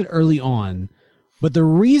address it early on. But the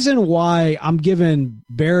reason why I'm giving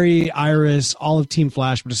Barry, Iris, all of Team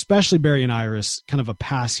Flash, but especially Barry and Iris, kind of a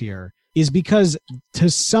pass here, is because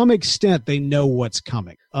to some extent they know what's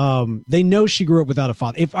coming. They know she grew up without a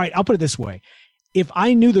father. I'll put it this way: if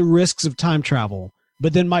I knew the risks of time travel,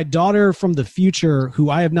 but then my daughter from the future,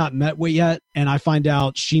 who I have not met with yet, and I find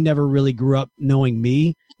out she never really grew up knowing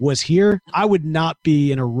me, was here, I would not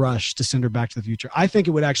be in a rush to send her back to the future. I think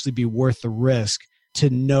it would actually be worth the risk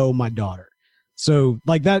to know my daughter. So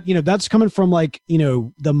like that, that's coming from like,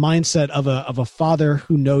 the mindset of a father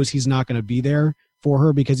who knows he's not going to be there for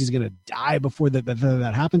her because he's going to die before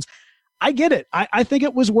that happens. I get it. I think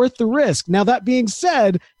it was worth the risk. Now, that being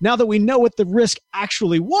said, now that we know what the risk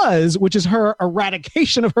actually was, which is her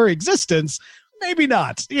eradication of her existence, maybe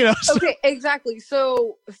not, So. Okay, exactly.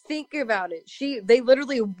 So think about it. They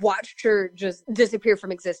literally watched her just disappear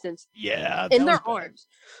from existence. Yeah. In their arms.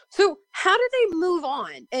 So how did they move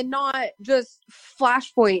on and not just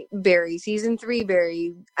Flashpoint Barry, season 3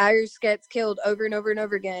 Barry, Iris gets killed over and over and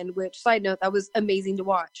over again, which, side note, that was amazing to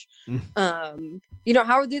watch. How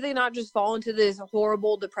do they not just fall into this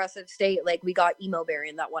horrible depressive state like we got emo Barry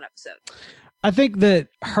in that one episode? I think that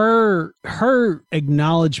her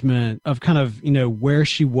acknowledgement of kind of, where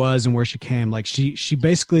she was and where she came, like she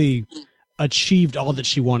basically achieved all that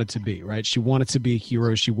she wanted to be, right? She wanted to be a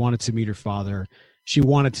hero. She wanted to meet her father. She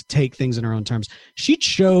wanted to take things in her own terms. She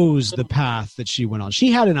chose the path that she went on.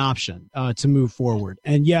 She had an option to move forward.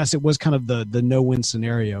 And yes, it was kind of the no-win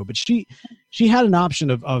scenario, but she had an option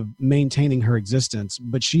of maintaining her existence,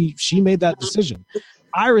 but she made that decision.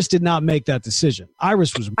 Iris did not make that decision.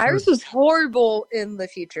 Iris was horrible in the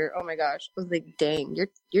future. Oh my gosh. I was like, dang,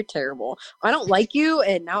 you're terrible. I don't like you,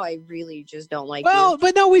 and now I really just don't like you. Well,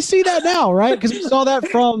 but no, we see that now, right? Because we saw that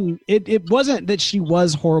from it wasn't that she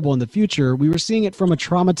was horrible in the future. We were seeing it from a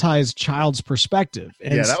traumatized child's perspective.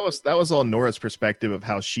 And yeah, that was all Nora's perspective of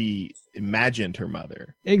how she imagined her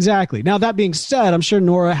mother. Exactly. Now that being said, I'm sure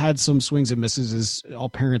Nora had some swings and misses, as all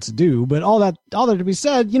parents do. But all that to be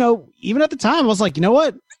said, even at the time, I was like, you know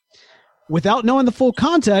what? Without knowing the full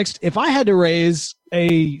context, if I had to raise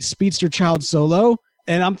a speedster child solo,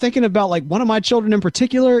 and I'm thinking about like one of my children in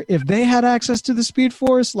particular, if they had access to the Speed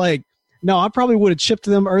Force, like, no, I probably would have chipped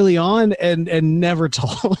them early on and never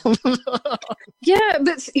told them. Yeah,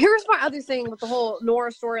 but here's my other thing with the whole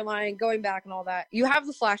Nora storyline, going back and all that. You have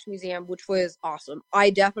the Flash Museum, which was awesome. I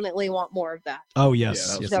definitely want more of that. Oh,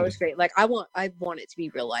 yes. Yeah, That was great. Like, I want it to be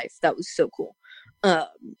real life. That was so cool.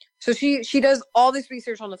 So she does all this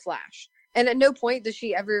research on the Flash. And at no point does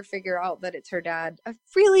she ever figure out that it's her dad.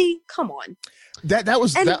 Really? Come on. That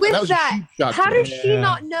was and that, with that was that, a how did did she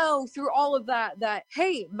not know through all of that,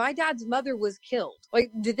 hey, my dad's mother was killed?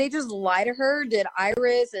 Like, did they just lie to her? Did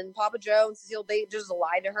Iris and Papa Joe and Cecile, they just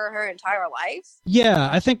lied to her entire life? Yeah,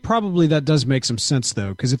 I think probably that does make some sense,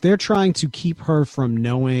 though, because if they're trying to keep her from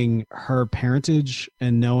knowing her parentage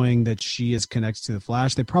and knowing that she is connected to the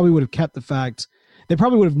Flash, they probably would have kept the fact. They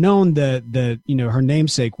probably would have known that her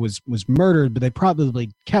namesake was murdered, but they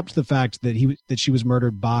probably kept the fact that she was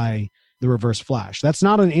murdered by the Reverse Flash. That's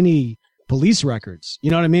not on any police records.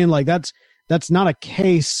 You know what I mean? Like that's not a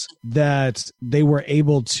case that they were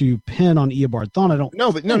able to pin on Eobard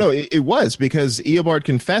Thawne. It was because Eobard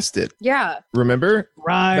confessed it. Yeah. Remember?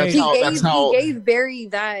 Right. He gave Barry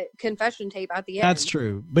that confession tape at the end. That's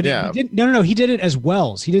true. But yeah. he did it as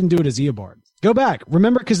Wells. He didn't do it as Eobard. Go back.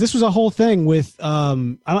 Remember, because this was a whole thing with,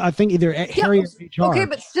 I think either Harry or HR. Okay,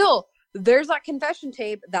 but still, there's that confession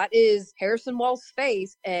tape that is Harrison Wells'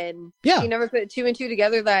 face, and yeah. She never put two and two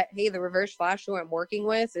together that, hey, the Reverse Flash who I'm working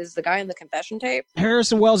with is the guy in the confession tape.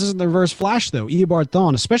 Harrison Wells isn't the Reverse Flash, though. Eobard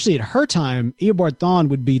Thawne, especially at her time, Eobard Thawne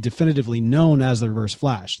would be definitively known as the Reverse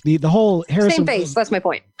Flash. The whole Harrison... Same face, that's my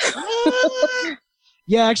point.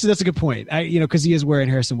 Yeah, actually, that's a good point. Because he is wearing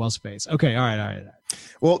Harrison Wells' face. Okay, all right.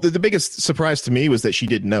 Well, the biggest surprise to me was that she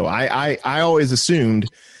didn't know. I always assumed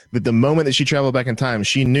that the moment that she traveled back in time,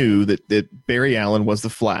 she knew that Barry Allen was the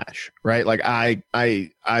Flash, right? Like I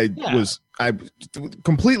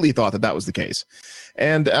completely thought that was the case.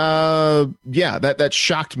 And that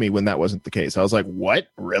shocked me when that wasn't the case. I was like, what?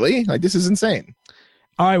 Really? Like, this is insane.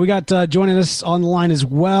 All right, we got joining us on the line as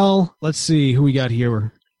well. Let's see who we got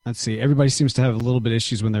here. Let's see. Everybody seems to have a little bit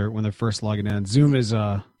issues when they're first logging in. Zoom is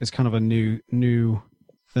kind of a new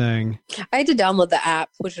thing. I had to download the app,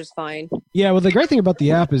 which was fine. Yeah, well, the great thing about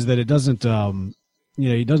the app is that it doesn't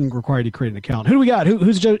it doesn't require you to create an account. Who do we got?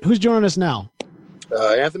 Who's joining us now?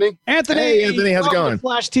 Anthony. Hey, Anthony, how's it going?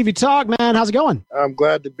 Flash TV Talk, man. How's it going? I'm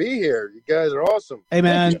glad to be here. You guys are awesome. Hey,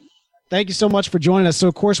 man. Thank you so much for joining us. So,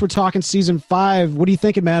 of course, we're talking season 5. What are you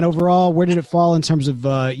thinking, man? Overall, where did it fall in terms of,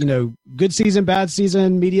 good season, bad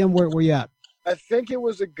season, medium? Where you at? I think it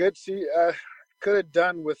was a good season. Could have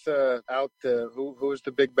done without who was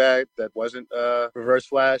the big bad that wasn't Reverse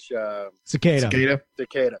Flash? Cicada.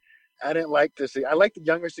 I didn't like this. I like the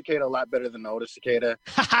younger Cicada a lot better than the older Cicada.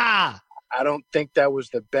 Ha! I don't think that was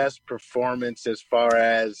the best performance as far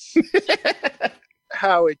as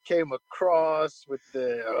how it came across with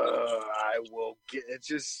the it's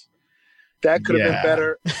just that could have been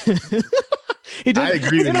better. I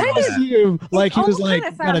agree with you. Like he was like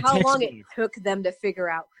how long it took them to figure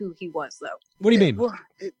out who he was, though. What do you mean?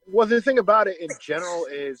 Well, the thing about it in general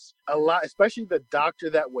is a lot, especially the doctor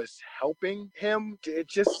that was helping him. It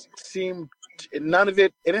just seemed none of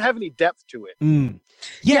it. It didn't have any depth to it.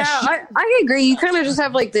 Yeah, I agree. You kind of just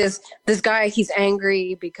have like this guy. He's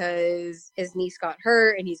angry because his niece got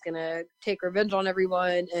hurt, and he's gonna take revenge on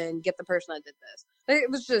everyone and get the person that did this.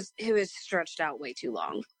 It was stretched out way too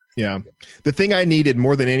long. Yeah. The thing I needed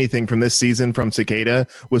more than anything from this season from Cicada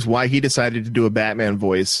was why he decided to do a Batman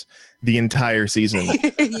voice the entire season.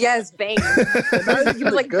 Yes, Bane. He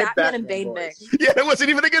was like Batman and Bane mix. Yeah, it wasn't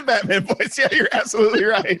even a good Batman voice. Yeah, you're absolutely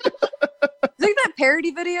right. It's like that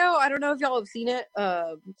parody video. I don't know if y'all have seen it.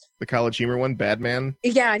 The College Humor one, Badman.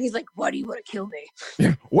 Yeah, and he's like, "Why do you want to kill me?"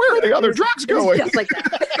 Yeah. Where are the other drugs going? Just like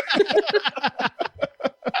that.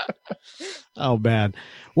 Oh, man.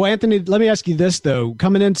 Well, Anthony, let me ask you this, though.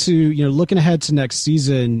 Coming into, looking ahead to next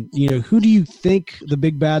season, who do you think the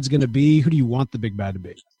big bad's going to be? Who do you want the big bad to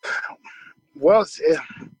be? Well,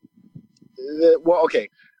 okay.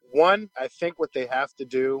 One, I think what they have to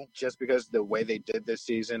do, just because the way they did this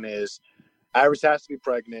season is Iris has to be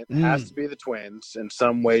pregnant, has to be the twins in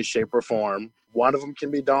some way, shape, or form. One of them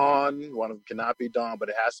can be Dawn, one of them cannot be Dawn, but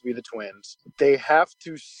it has to be the twins. They have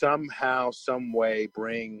to somehow, some way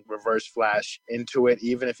bring Reverse Flash into it,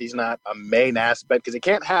 even if he's not a main aspect, because it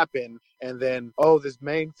can't happen. And then, this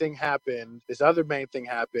main thing happened, this other main thing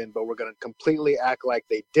happened, but we're going to completely act like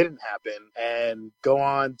they didn't happen and go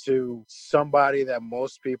on to somebody that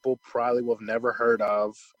most people probably will have never heard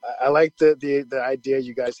of. I like the idea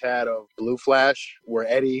you guys had of Blue Flash, where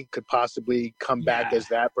Eddie could possibly come back as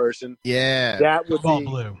that person. Yeah. That would Cobalt be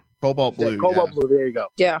Blue. Cobalt Blue. Cobalt Blue, there you go.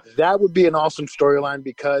 Yeah. That would be an awesome storyline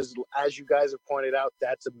because, as you guys have pointed out,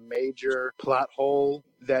 that's a major plot hole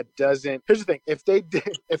that doesn't. Here's the thing: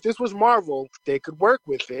 if this was Marvel, they could work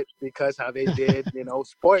with it because how they did,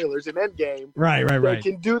 spoilers in Endgame. Right. They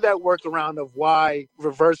can do that workaround of why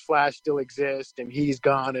Reverse Flash still exists and he's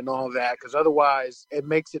gone and all that. Because otherwise, it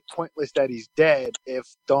makes it pointless that he's dead if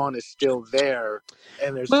Dawn is still there.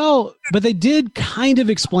 And there's but they did kind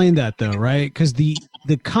of explain that though, right? Because the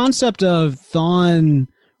concept of Thawne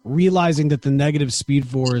realizing that the negative Speed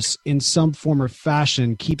Force in some form or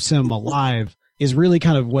fashion keeps him alive is really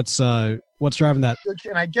kind of what's driving that.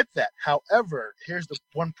 And I get that. However, here's the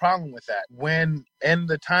one problem with that. When in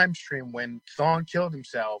the time stream, when Thawne killed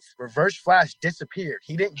himself, Reverse Flash disappeared.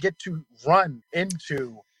 He didn't get to run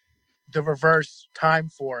into the reverse time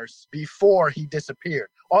force before he disappeared.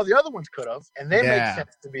 All the other ones could have, and they make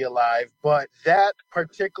sense to be alive. But that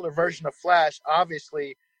particular version of Flash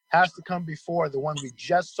obviously has to come before the one we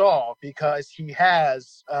just saw because he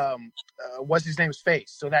has what's his name's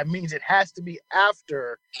face. So that means it has to be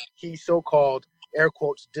after he so-called air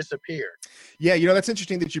quotes disappeared. Yeah, that's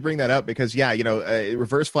interesting that you bring that up because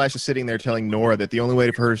Reverse Flash is sitting there telling Nora that the only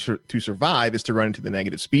way for her to survive is to run into the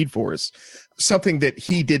negative Speed Force, something that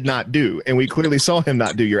he did not do, and we clearly saw him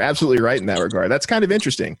not do. You're absolutely right in that regard. That's kind of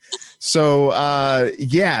interesting. So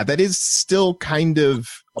that is still kind of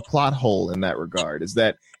a plot hole in that regard, is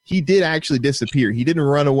that he did actually disappear. He didn't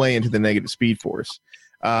run away into the negative Speed Force.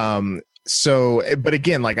 But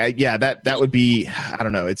again, that would be, I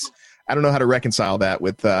don't know. I don't know how to reconcile that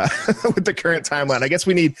with with the current timeline. I guess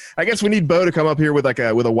we need Bo to come up here with a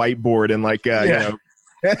whiteboard and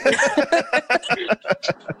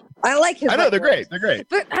I like his. I know they're great. They're great.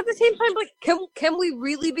 But at the same time, can we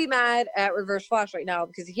really be mad at Reverse Flash right now?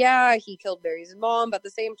 Because he killed Barry's mom, but at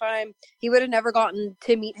the same time, he would have never gotten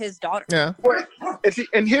to meet his daughter. Yeah.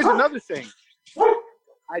 And here's another thing.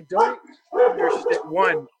 I don't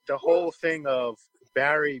understand the whole thing of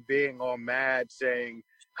Barry being all mad, saying,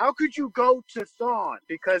 "How could you go to Thawne?"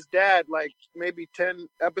 Because Dad, maybe 10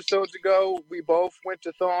 episodes ago, we both went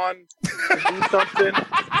to Thawne to do something.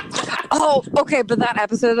 Oh, okay, but that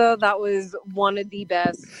episode though, that was one of the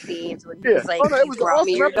best scenes when he was like, it was brought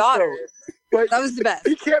me your daughter. But that was the best.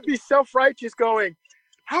 He can't be self-righteous going,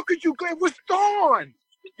 "How could you go? It was Thawne."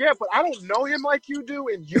 Yeah, but I don't know him like you do,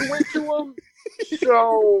 and you went to him.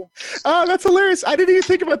 So, that's hilarious. I didn't even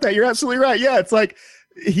think about that. You're absolutely right. Yeah, it's like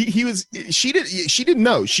she didn't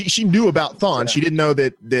know. She knew about Thawne. She didn't know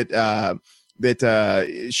that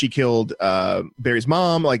she killed Barry's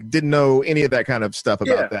mom. Didn't know any of that kind of stuff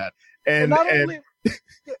about that. And they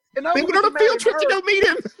went on a field trip to go meet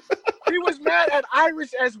him. He was mad at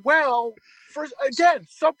Iris as well for, again,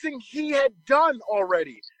 something he had done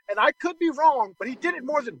already. And I could be wrong, but he did it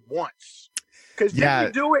more than once. Because didn't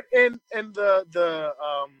he do it in the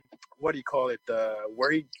what do you call it?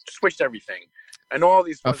 Where he switched everything and all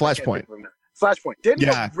these Flashpoint. Flashpoint. Didn't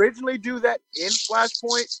he originally do that in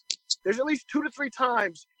Flashpoint? There's at least 2 to 3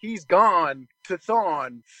 times he's gone to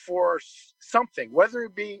Thawne for something, whether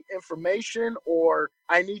it be information or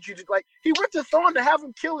I need you to he went to Thawne to have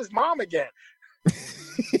him kill his mom again.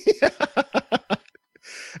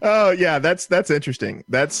 Oh yeah, that's interesting.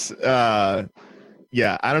 That's I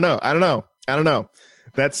don't know.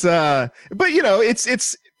 That's but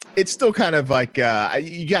it's still kind of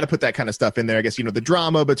you got to put that kind of stuff in there. I guess the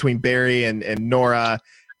drama between Barry and Nora,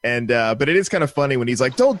 and but it is kind of funny when he's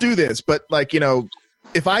like, "Don't do this," but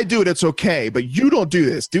if I do it, it's okay, but you don't do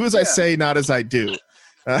this. Do as I say, not as I do.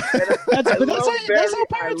 That's how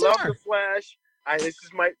parents are. I love the Flash.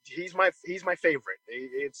 He's my favorite.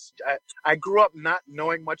 I grew up not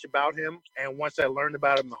knowing much about him, and once I learned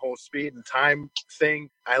about him, the whole speed and time thing,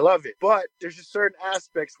 I love it. But there's just certain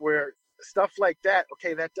aspects where stuff like that,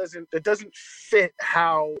 okay, that doesn't fit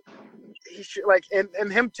how he should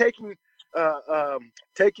and him taking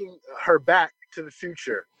her back to the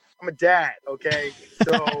future. I'm a dad, okay,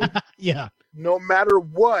 so yeah. No matter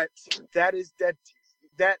what, that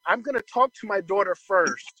I'm gonna talk to my daughter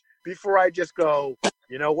first. Before I just go,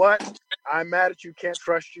 you know what? I'm mad at you, can't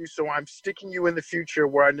trust you, so I'm sticking you in the future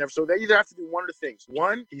where I never. So they either have to do one of the things.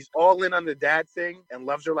 One, he's all in on the dad thing and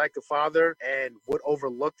loves her like a father and would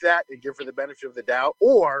overlook that and give her the benefit of the doubt.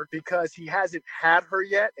 Or because he hasn't had her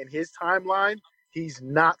yet in his timeline, he's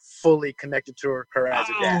not fully connected to her as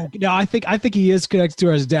a dad. No, I think he is connected to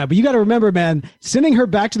her as a dad. But you got to remember, man, sending her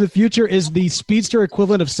back to the future is the speedster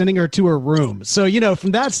equivalent of sending her to her room. So,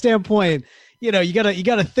 from that standpoint, you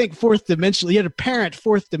gotta think fourth dimensionally. You got to parent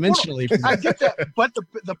fourth dimensionally. I get that, but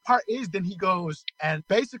the part is, then he goes and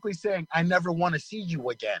basically saying, "I never want to see you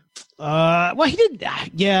again." Well, he did.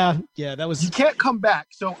 Yeah, that was. You can't come back,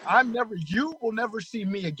 so you will never see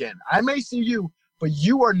me again. I may see you, but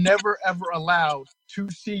you are never, ever allowed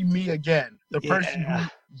to see me again. The person who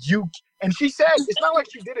you... And she said, it's not like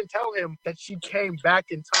she didn't tell him that she came back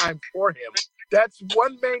in time for him. That's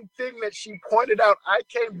one main thing that she pointed out. I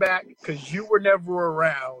came back because you were never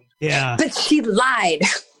around. Yeah. But she lied.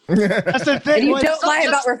 That's the thing. And you don't lie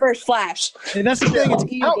about Reverse Flash. And that's the thing. It's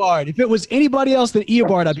Eobard. If it was anybody else than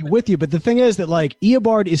Eobard, I'd be with you. But the thing is that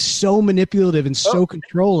Eobard is so manipulative and so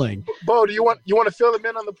controlling. Bo, do you want to fill them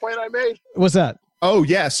in on the point I made? What's that? Oh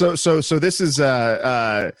yeah, so this is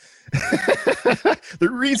the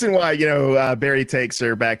reason why Barry takes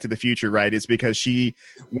her back to the future, right? Is because she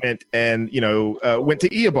went and went to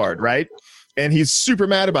Eobard, right? And he's super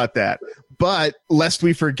mad about that. But lest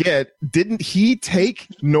we forget, didn't he take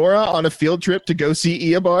Nora on a field trip to go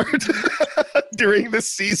see Eobard during this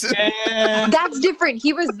season? That's different.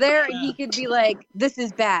 He was there and he could be like, "This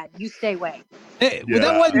is bad. You stay away."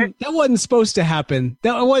 Well, that wasn't supposed to happen.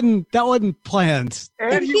 That wasn't planned.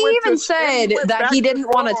 And he even said that he didn't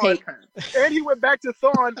want to take her. And he went back to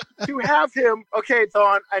Thawne to have him. Okay,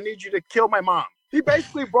 Thawne, I need you to kill my mom. He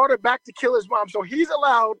basically brought her back to kill his mom. So he's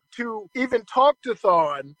allowed to even talk to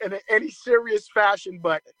Thawne in any serious fashion.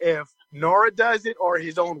 But if Nora does it or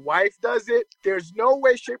his own wife does it, there's no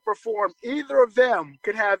way, shape, or form either of them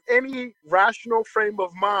could have any rational frame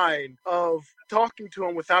of mind of talking to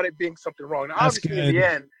him without it being something wrong. Now, That's obviously, good. in the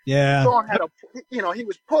end, Thawne had he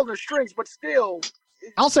was pulling the strings, but still.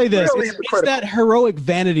 I'll say this. Really it's that heroic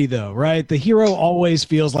vanity, though, right? The hero always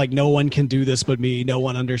feels like no one can do this but me. No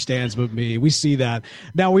one understands but me. We see that.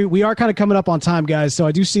 Now, we are kind of coming up on time, guys. So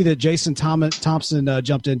I do see that Jason Thompson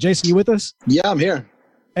jumped in. Jason, you with us? Yeah, I'm here.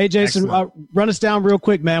 Hey, Jason, run us down real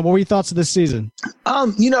quick, man. What were your thoughts of this season?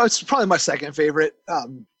 It's probably my second favorite.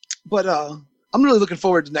 But I'm really looking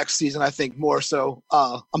forward to next season, I think, more so.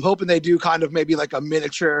 I'm hoping they do kind of maybe like a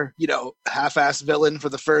miniature, half-ass villain for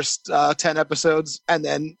the first 10 episodes. And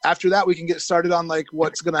then after that, we can get started on like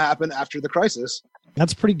what's going to happen after the crisis.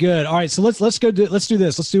 That's pretty good. All right, so let's do this.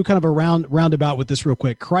 Let's do kind of a roundabout with this real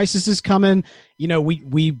quick. Crisis is coming.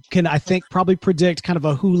 We can, I think, probably predict kind of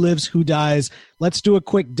a who lives, who dies. Let's do a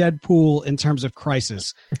quick Deadpool in terms of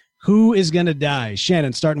Crisis. Who is going to die?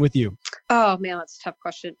 Shannon, starting with you. Oh, man, that's a tough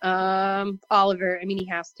question. Oliver, I mean, he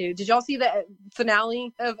has to. Did y'all see the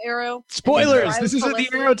finale of Arrow? Spoilers! This isn't the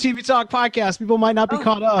Arrow TV Talk podcast. People might not be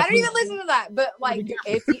caught up. I don't even listen to that, but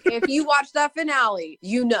if you watch that finale,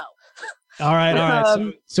 you know. All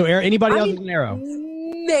right. So anybody else in Arrow?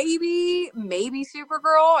 Maybe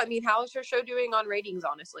Supergirl. I mean, how is her show doing on ratings,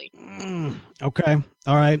 honestly? Okay.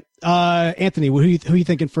 All right. Anthony, who you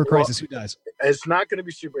thinking for Crisis? Who dies? It's not going to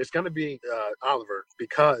be Super. It's going to be Oliver,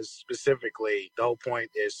 because specifically the whole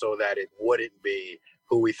point is so that it wouldn't be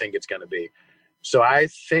who we think it's going to be. So I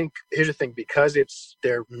think, here's the thing, because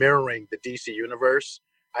they're mirroring the DC universe,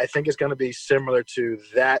 I think it's going to be similar to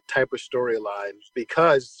that type of storyline,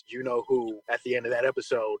 because who at the end of that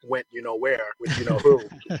episode went where with who.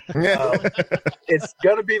 It's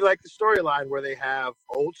going to be like the storyline where they have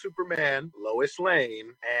old Superman, Lois Lane,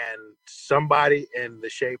 and somebody in the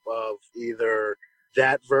shape of either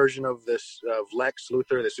that version of Lex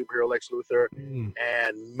Luthor, the superhero Lex Luthor,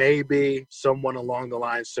 and maybe someone along the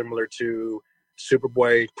line similar to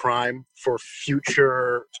Superboy Prime for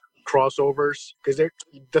future crossovers, because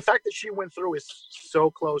the fact that she went through is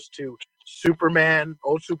so close to Superman,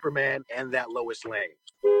 old Superman, and that Lois Lane.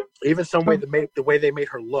 Even the way they made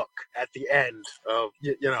her look at the end of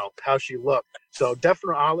how she looked. So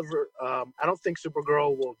definitely Oliver. I don't think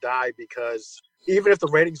Supergirl will die, because even if the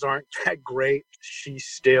ratings aren't that great, she's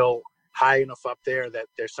still high enough up there that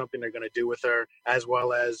there's something they're going to do with her, as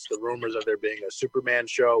well as the rumors of there being a Superman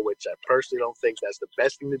show, which I personally don't think that's the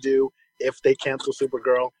best thing to do. If they cancel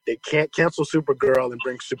Supergirl, they can't cancel Supergirl and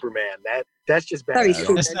bring Superman. That's just bad.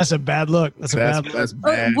 That's a bad look. That's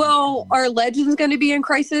bad. Well, are Legends going to be in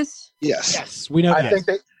Crisis? Yes, we know I that.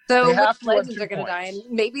 think So They have which to at legends 2 are going to die? points.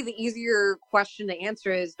 And maybe the easier question to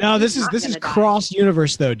answer is No, this who's is not this is gonna die? cross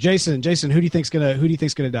universe though. Jason, who do you think's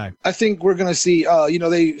gonna die? I think we're going to see,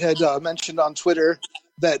 they had mentioned on Twitter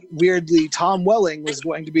that weirdly Tom Welling was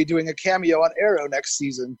going to be doing a cameo on Arrow next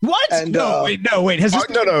season. What? And, no, wait. Has this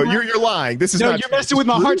no, you're lying. This is no, not you're true. messing with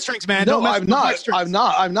my heartstrings, man. No, Don't mess I'm with my not. heartstrings.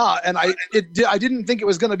 I'm not. And I didn't think it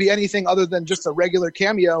was going to be anything other than just a regular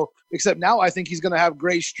cameo, except now I think he's going to have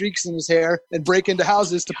gray streaks in his hair and break into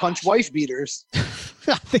houses to punch wife beaters.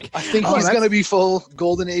 I think he's going to be full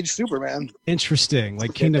Golden Age Superman. Interesting,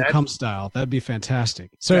 like Kingdom Come style. That'd be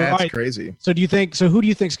fantastic. So, That's all right, crazy. So, who do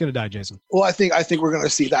you think's going to die, Jason? Well, I think we're going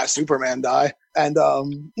to see that Superman die. And I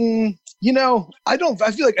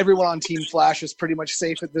feel like everyone on Team Flash is pretty much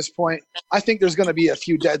safe at this point. I think there's going to be a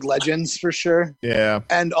few dead legends for sure. Yeah.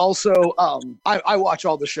 And also, I watch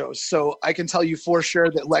all the shows, so I can tell you for sure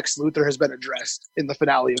that Lex Luthor has been addressed in the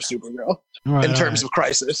finale of Supergirl in terms of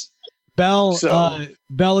Crisis. Bell,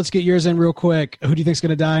 let's get yours in real quick. Who do you think's going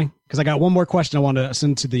to die? Because I got one more question I want to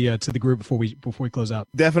send to the group before we close out.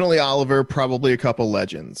 Definitely Oliver. Probably a couple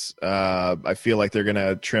legends. I feel like they're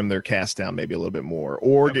gonna trim their cast down maybe a little bit more,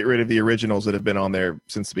 or get rid of the originals that have been on there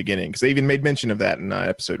since the beginning. Because they even made mention of that in an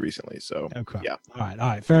episode recently. So yeah. All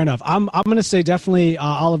right, fair enough. I'm gonna say definitely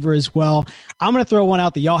Oliver as well. I'm gonna throw one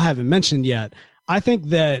out that y'all haven't mentioned yet. I think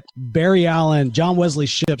that Barry Allen, John Wesley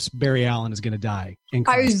Shipp's Barry Allen, is going to die.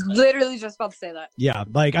 I was literally just about to say that. Yeah,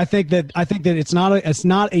 like I think that it's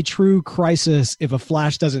not a true crisis if a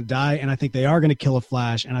Flash doesn't die, and I think they are going to kill a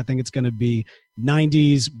Flash, and I think it's going to be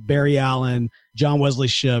 90s Barry Allen, John Wesley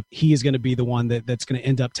Shipp. He is going to be the one that's going to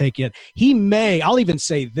end up taking it. I'll even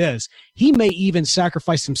say this, he may even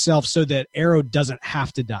sacrifice himself so that Arrow doesn't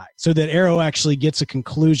have to die, so that Arrow actually gets a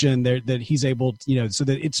conclusion that he's able to, so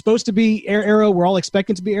that it's supposed to be Arrow. We're all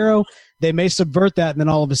expecting to be Arrow. They may subvert that, and then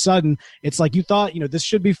all of a sudden it's like you thought, this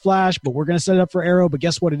should be Flash, but we're going to set it up for Arrow. But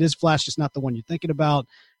guess what? It is Flash, just not the one you're thinking about.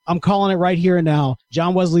 I'm calling it right here and now.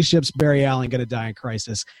 John Wesley Shipp's Barry Allen going to die in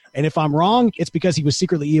Crisis. And if I'm wrong, it's because he was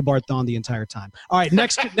secretly Eobard Thawne the entire time. All right,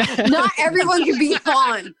 next. Not everyone can be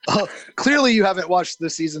Thawne. Clearly, you haven't watched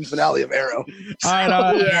the season finale of Arrow. All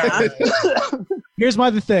right. Here's my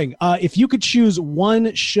other thing. If you could choose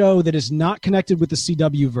one show that is not connected with the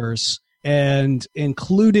CW verse, and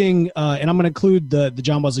including and I'm going to include the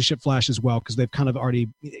John Wesley Shipp Flash as well, because they've kind of already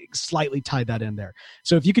slightly tied that in there.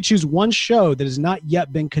 So if you could choose one show that has not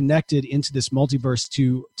yet been connected into this multiverse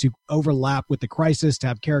to overlap with the Crisis, to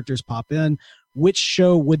have characters pop in, which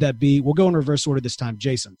show would that be? We'll go in reverse order this time.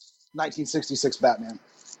 Jason. 1966 Batman.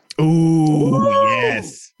 Ooh,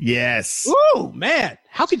 yes. Ooh, man.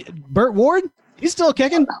 How could Burt Ward? He's still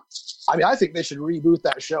kicking. I mean, I think they should reboot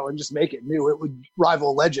that show and just make it new. It would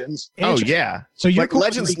rival Legends. Oh yeah. So you're like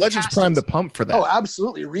Legends prime the pump for that. Oh,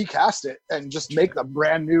 absolutely. Recast it and just make a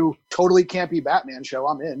brand new, totally campy Batman show.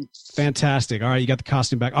 I'm in. Fantastic. All right, you got the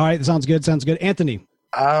costume back. All right, sounds good. Anthony.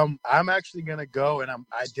 I'm actually gonna go, and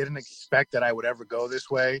I didn't expect that I would ever go this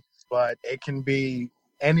way, but it can be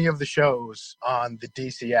any of the shows on the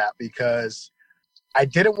DC app, because I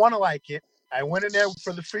didn't want to like it. I went in there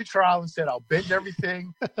for the free trial and said, I'll binge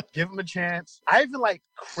everything, give them a chance. I even like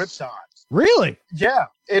Krypton. Really? Yeah.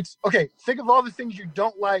 It's okay. Think of all the things you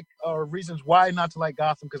don't like or reasons why not to like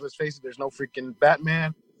Gotham, because let's face it, there's no freaking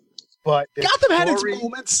Batman. But Gotham had its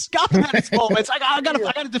moments. I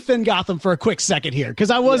got to defend Gotham for a quick second here, because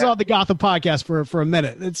I was on the Gotham podcast for a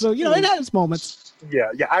minute. And so, it had its moments. Yeah.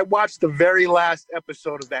 I watched the very last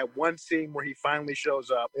episode of that one scene where he finally shows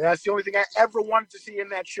up. And that's the only thing I ever wanted to see in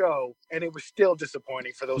that show, and it was still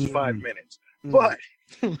disappointing for those 5 minutes. But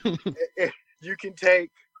you can take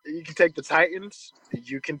the Titans,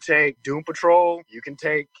 you can take Doom Patrol, you can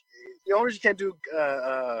take. The only reason you can't do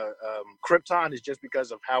Krypton is just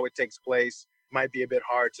because of how it takes place. Might be a bit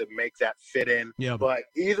hard to make that fit in. Yeah. But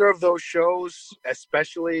either of those shows,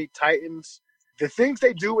 especially Titans, the things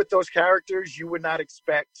they do with those characters, you would not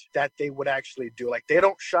expect that they would actually do. Like, they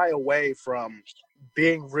don't shy away from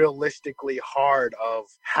being realistically hard of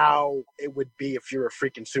how it would be if you're a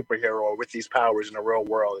freaking superhero or with these powers in the real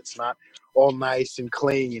world. It's not all nice and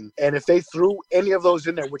clean. And if they threw any of those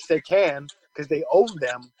in there, which they can, because they own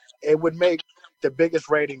them, it would make the biggest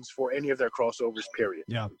ratings for any of their crossovers, period.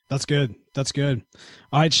 Yeah, that's good.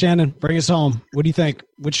 All right, Shannon, bring us home. What do you think?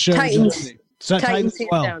 Which show? Titans. Titans as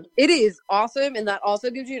well. Down. It is awesome, and that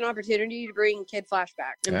also gives you an opportunity to bring Kid Flash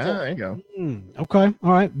back. There you go. Okay.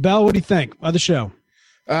 All right. Belle, what do you think of the show?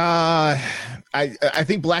 I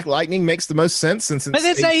think Black Lightning makes the most sense since But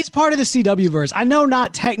they say he's part of the CW verse. I know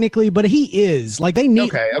not technically, but he is. Like, they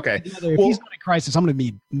need Okay. If Well, he's going to Crisis, I'm going to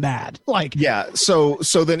be mad. Like, yeah. So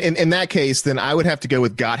then in that case, then I would have to go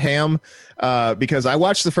with Gotham, because I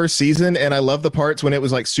watched the first season and I love the parts when it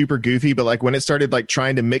was like super goofy, but like when it started like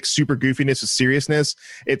trying to mix super goofiness with seriousness,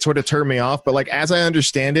 it sort of turned me off. But like, as I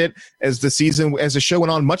understand it, as the show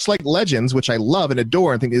went on, much like Legends, which I love and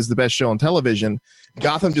adore, I think is the best show on television,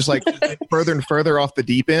 Gotham just like further and further off the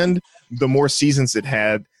deep end, the more seasons it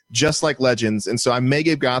had, just like Legends. And so I may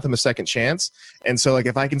give Gotham a second chance. And so like,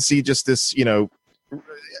 if I can see just this,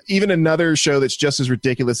 even another show that's just as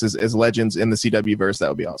ridiculous as Legends in the CW verse, that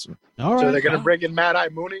would be awesome. All right. So they're going to bring in Mad Eye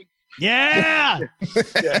Mooney? Yeah.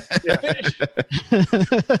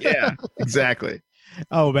 Yeah, exactly.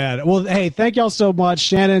 Oh man. Well, hey, thank y'all so much,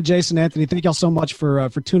 Shannon, Jason, Anthony. Thank y'all so much for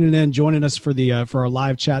tuning in, joining us for our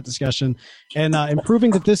live chat discussion, and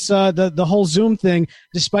improving that this the whole Zoom thing,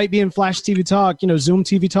 despite being Flash TV Talk, Zoom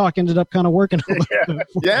TV Talk ended up kind of working a little bit.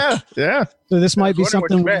 Yeah. So this might be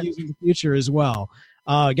something we'll use in the future as well.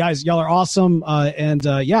 Guys, y'all are awesome, and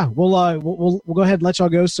we'll go ahead and let y'all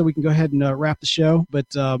go so we can go ahead and wrap the show. But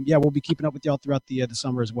we'll be keeping up with y'all throughout the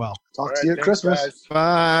summer as well. Talk to you at Christmas. Guys.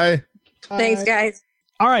 Bye. Thanks, guys.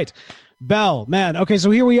 All right, Belle, man. Okay,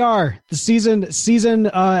 so here we are. The season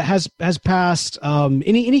has passed.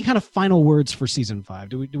 Any kind of final words for season 5?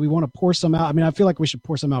 Do we want to pour some out? I mean, I feel like we should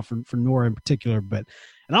pour some out for Nora in particular, but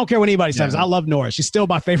I don't care what anybody says. I love Nora. She's still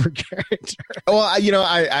my favorite character. Well,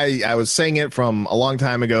 I was saying it from a long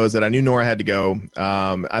time ago, is that I knew Nora had to go.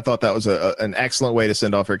 I thought that was an excellent way to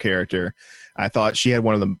send off her character. I thought she had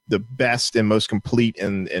one of the best and most complete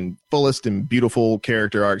and fullest and beautiful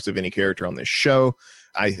character arcs of any character on this show.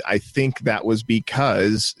 I think that was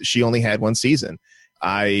because she only had one season.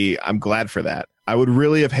 I'm glad for that. I would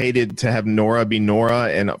really have hated to have Nora be Nora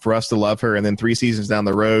and for us to love her, and then 3 seasons down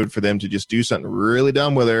the road for them to just do something really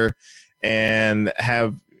dumb with her and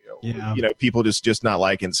have people just not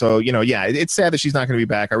liking. So it's sad that she's not going to be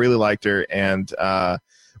back. I really liked her, and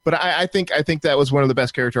but I think that was one of the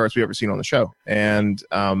best character arcs we've ever seen on the show, and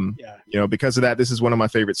because of that, this is one of my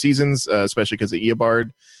favorite seasons, especially because of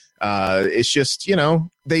Eobard. It's just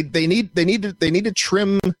they need to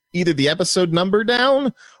trim either the episode number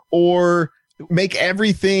down or make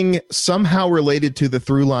everything somehow related to the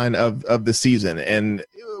through line of the season. And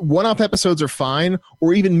one-off episodes are fine,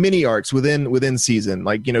 or even mini arcs within season,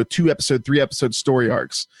 like 2-episode, 3-episode story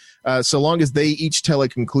arcs. So long as they each tell a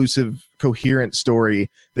conclusive, coherent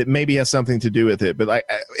story that maybe has something to do with it. But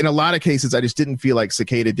in a lot of cases, I just didn't feel like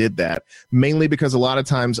Cicada did that, mainly because a lot of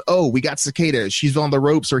times, we got Cicada, she's on the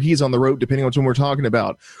ropes or he's on the rope, depending on which one we're talking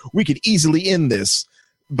about. We could easily end this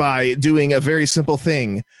by doing a very simple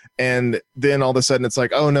thing. And then all of a sudden it's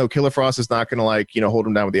like, oh no, Killer Frost is not going to hold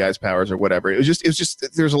him down with the ice powers or whatever. It was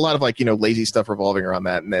just there's a lot of lazy stuff revolving around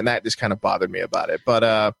that. And that just kind of bothered me about it.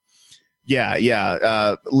 But,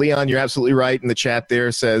 Leon, you're absolutely right. In the chat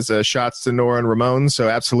there says shots to Nora and Ramon. So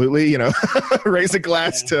absolutely, raise a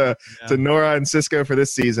glass to Nora and Cisco for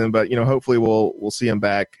this season. But hopefully we'll see him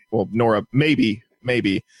back. Well, Nora maybe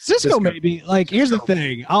Cisco maybe. Like, here's the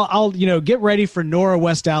thing. I'll get ready for Nora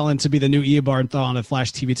West Allen to be the new Eobard on a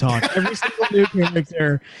Flash TV Talk. Every single new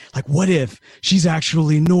character. Like, what if she's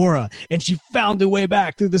actually Nora and she found her way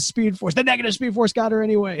back through the Speed Force? The negative Speed Force got her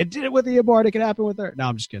anyway. It did it with Eobard. It could happen with her. No,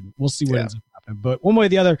 I'm just kidding. We'll see what ends up happening. But one way or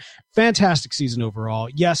the other, fantastic season overall.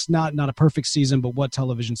 Yes, not a perfect season, but what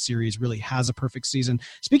television series really has a perfect season?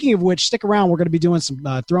 Speaking of which, stick around. We're going to be doing some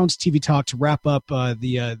Thrones TV Talk to wrap up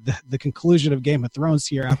the conclusion of Game of Thrones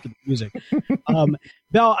here after the music.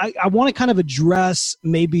 Belle, I want to kind of address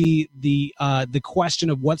maybe the question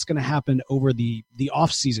of what's going to happen over the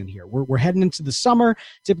off season here. We're heading into the summer.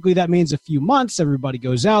 Typically, that means a few months. Everybody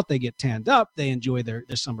goes out, they get tanned up, they enjoy their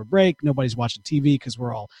summer break. Nobody's watching TV because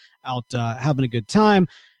we're all out having a good time.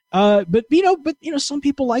 But some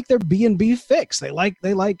people like their B&B fix. They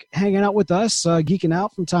like hanging out with us, geeking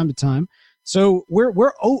out from time to time. So we're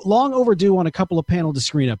long overdue on a couple of panel to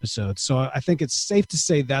screen episodes. So I think it's safe to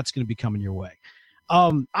say that's going to be coming your way.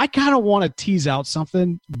 I kind of want to tease out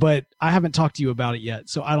something, but I haven't talked to you about it yet,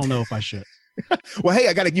 so I don't know if I should. Well, hey,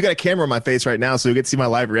 you got a camera on my face right now, so you get to see my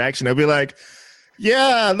live reaction. I'll be like,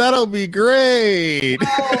 yeah, that'll be great.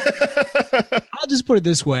 I'll just put it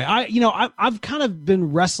this way. I've kind of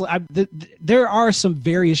been wrestling. There are some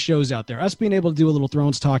various shows out there. Us being able to do a little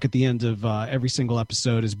Thrones talk at the end of every single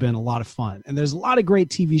episode has been a lot of fun. And there's a lot of great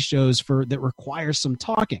TV shows that require some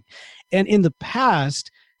talking. And in the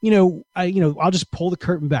past, I'll just pull the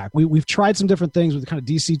curtain back. We've tried some different things with kind of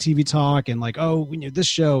DC TV Talk and this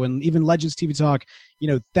show and even Legends TV Talk.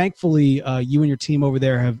 Thankfully, you and your team over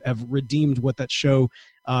there have redeemed what that show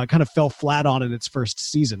kind of fell flat on in its first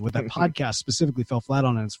season. What that podcast specifically fell flat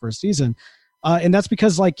on in its first season. And that's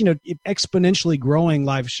because exponentially growing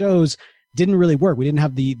live shows didn't really work. We didn't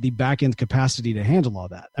have the back end capacity to handle all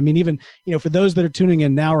that. I mean, even, for those that are tuning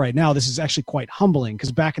in right now, this is actually quite humbling,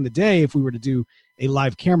 because back in the day, if we were to do a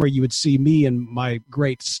live camera, you would see me in my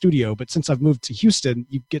great studio. But since I've moved to Houston,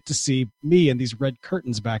 you get to see me in these red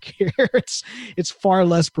curtains back here. It's far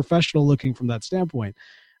less professional looking from that standpoint.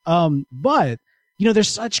 But there's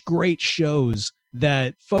such great shows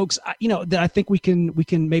that folks, that I think we can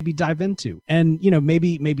maybe dive into, and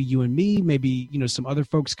maybe you and me, maybe some other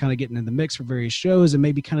folks kind of getting in the mix for various shows, and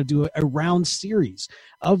maybe kind of do a round series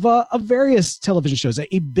of various television shows,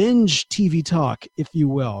 a binge TV talk, if you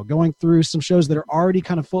will, going through some shows that are already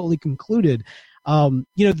kind of fully concluded.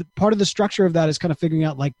 The part of the structure of that is kind of figuring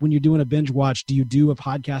out, like, when you're doing a binge watch, do you do a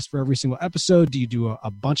podcast for every single episode? Do you do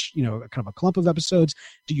a bunch, kind of a clump of episodes?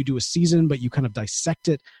 Do you do a season, but you kind of dissect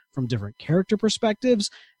it from different character perspectives?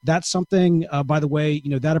 That's something, by the way,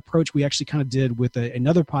 that approach we actually kind of did with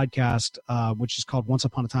another podcast, which is called Once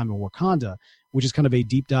Upon a Time in Wakanda, which is kind of a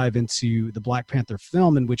deep dive into the Black Panther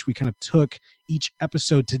film, in which we kind of took each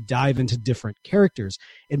episode to dive into different characters.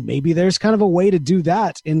 And maybe there's kind of a way to do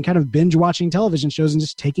that in kind of binge watching television shows and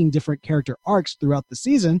just taking different character arcs throughout the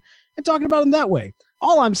season and talking about them that way.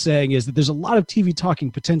 All I'm saying is that there's a lot of TV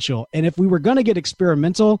talking potential. And if we were going to get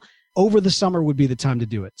experimental, over the summer would be the time to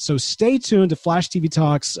do it. So stay tuned to Flash TV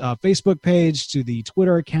Talks Facebook page, to the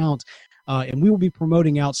Twitter account, and we will be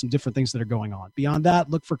promoting out some different things that are going on. Beyond that,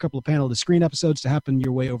 look for a couple of panel to screen episodes to happen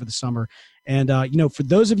your way over the summer. And, for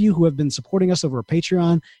those of you who have been supporting us over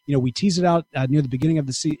Patreon, we tease it out near the beginning of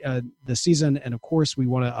the season. And of course, we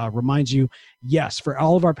want to remind you, yes, for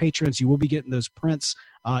all of our patrons, you will be getting those prints.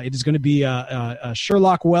 It is going to be a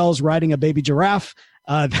Sherlock Wells riding a baby giraffe,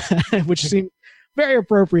 which seemed very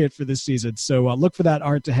appropriate for this season. So look for that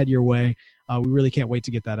art to head your way. We really can't wait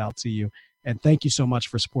to get that out to you. And thank you so much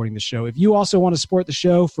for supporting the show. If you also want to support the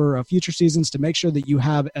show for future seasons, to make sure that you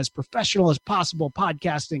have as professional as possible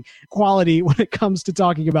podcasting quality when it comes to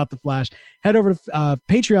talking about The Flash, head over to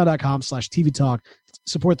patreon.com/TV Talk.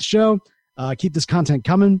 Support the show. Keep this content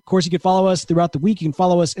coming. Of course, you can follow us throughout the week. You can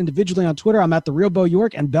follow us individually on Twitter. I'm at The Real Bo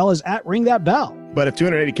York, and Bell is at Ring That Bell. But if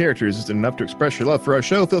 280 characters isn't enough to express your love for our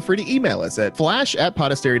show, feel free to email us at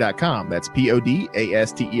flash@podastery.com. That's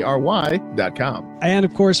PODASTERY.com. And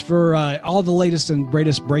of course, for all the latest and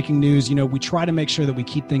greatest breaking news, we try to make sure that we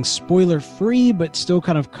keep things spoiler free, but still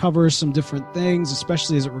kind of cover some different things,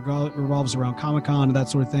 especially as it revolves around Comic-Con and that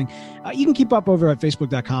sort of thing. You can keep up over at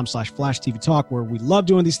facebook.com/Flash TV Talk, where we love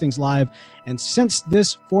doing these things live. And since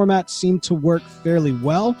this format seemed to work fairly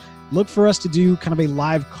well, look for us to do kind of a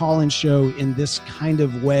live call-in show in this kind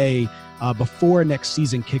of way before next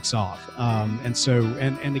season kicks off.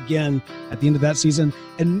 And again, at the end of that season,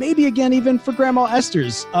 and maybe again even for Grandma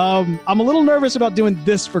Esther's. I'm a little nervous about doing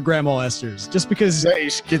this for Grandma Esther's, just because you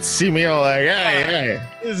get to see me all like, hey,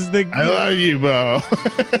 I love you, Bo.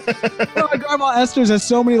 Grandma Esther's has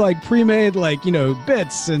so many pre-made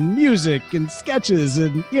bits and music and sketches,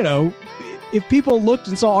 and if people looked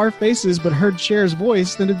and saw our faces but heard Cher's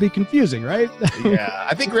voice, then it'd be confusing, right? Yeah,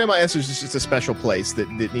 I think Grandma Esther's is just a special place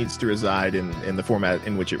that needs to reside in the format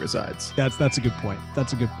in which it resides. That's a good point.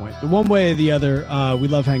 That's a good point. But one way or the other, we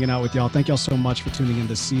love hanging out with y'all. Thank y'all so much for tuning in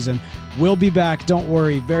this season. We'll be back, don't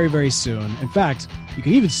worry, very, very soon. In fact, you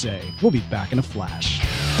can even say we'll be back in a flash.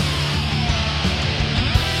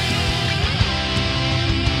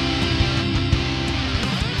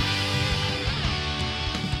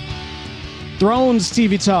 Thrones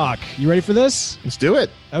TV Talk. You ready for this? Let's do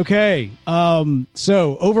it. Okay.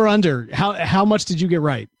 So over under, how much did you get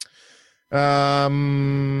right? As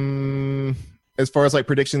far as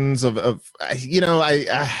predictions of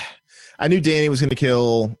I knew Danny was going to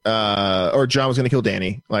kill or John was going to kill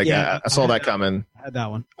Danny. I saw that coming. I had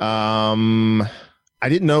that one. I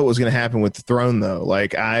didn't know what was going to happen with the throne, though.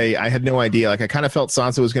 I had no idea. I kind of felt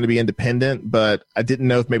Sansa was going to be independent, but I didn't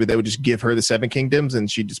know if maybe they would just give her the 7 kingdoms and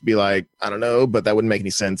she'd just be like, I don't know, but that wouldn't make any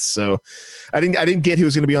sense. So I didn't get who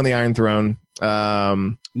was going to be on the Iron Throne.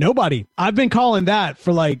 Nobody. I've been calling that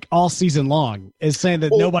for all season long, is saying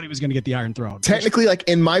that nobody was going to get the Iron Throne. Technically,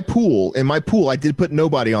 in my pool, I did put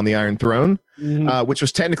nobody on the Iron Throne, which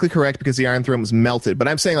was technically correct because the Iron Throne was melted. But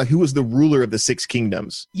I'm saying who was the ruler of the 6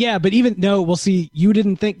 kingdoms? Yeah, but you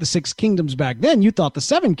didn't think the 6 kingdoms back then. You thought the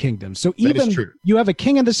 7 kingdoms. So even you have a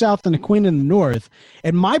king in the south and a queen in the north.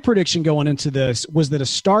 And my prediction going into this was that a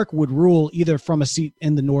Stark would rule either from a seat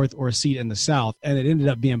in the north or a seat in the south, and it ended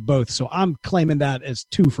up being both. So I'm claiming that as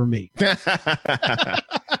 2 for me. Yeah.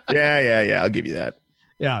 I'll give you that.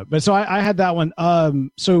 Yeah, but so I had that one.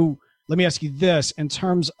 So let me ask you this: in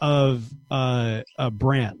terms of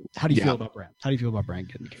Bran, how do you feel about Bran? How do you feel about Bran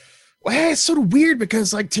getting killed? Well, it's sort of weird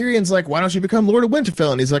because like Tyrion's like, why don't you become Lord of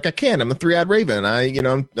Winterfell? And he's like, I can't. I'm a 3-eyed raven.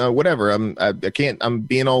 Whatever. I can't. I'm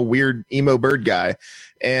being all weird emo bird guy.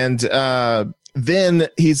 And then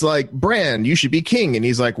he's like, Bran, you should be king. And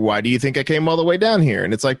he's like, why do you think I came all the way down here?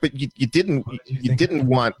 And it's like, but you didn't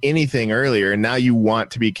want anything earlier, and now you want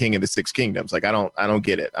to be king of the Six Kingdoms. Like, I don't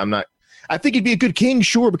get it. I think he'd be a good king,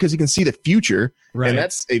 sure, because he can see the future, right. And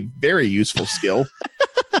that's a very useful skill.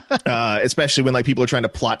 Especially when like people are trying to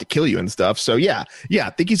plot to kill you and stuff. So yeah, I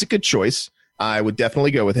think he's a good choice. I would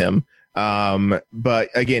definitely go with him. But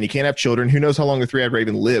again, he can't have children. Who knows how long the 3-eyed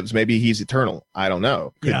raven lives? Maybe he's eternal. I don't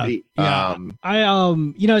know. Could be. Yeah.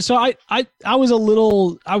 So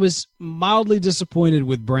I was mildly disappointed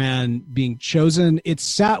with Bran being chosen. It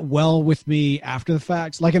sat well with me after the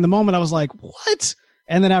fact. Like in the moment I was like, what?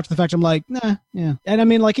 And then after the fact, I'm like, nah, yeah. And I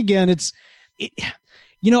mean, like, again,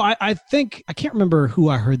 I think, I can't remember who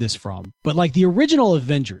I heard this from, but like the original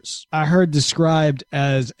Avengers, I heard described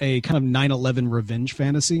as a kind of 9/11 revenge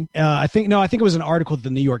fantasy. I think it was an article that the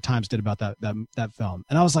New York Times did about that film.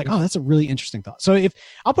 And I was like, oh, that's a really interesting thought. So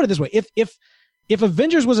I'll put it this way, if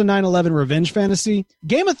Avengers was a 9/11 revenge fantasy,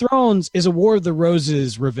 Game of Thrones is a War of the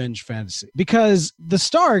Roses revenge fantasy, because the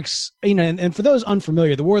Starks, and for those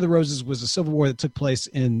unfamiliar, the War of the Roses was a civil war that took place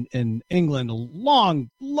in England a long,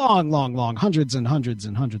 hundreds and hundreds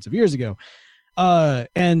and hundreds of years ago.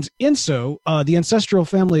 And the ancestral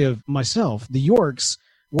family of myself, the Yorks,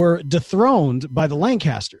 were dethroned by the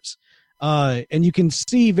Lancasters. And you can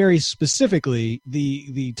see very specifically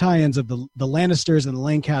the tie-ins of the Lannisters and the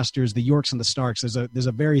Lancasters, the Yorks and the Starks. There's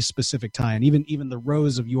a very specific tie-in. Even the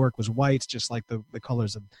Rose of York was white, just like the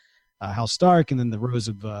colors of House Stark, and then the Rose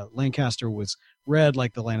of Lancaster was red,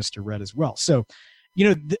 like the Lannister red as well. So,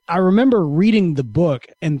 I remember reading the book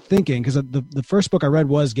and thinking, because the first book I read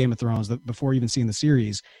was Game of Thrones before even seeing the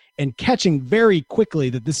series, and catching very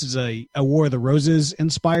quickly that this is a War of the Roses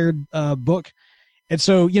inspired book. And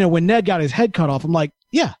so, when Ned got his head cut off, I'm like,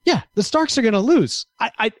 yeah, the Starks are going to lose.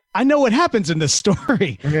 I know what happens in this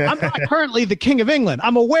story. I'm not currently the King of England.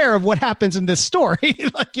 I'm aware of what happens in this story.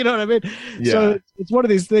 Like, you know what I mean? Yeah. So it's one of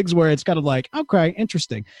these things where it's kind of like, okay,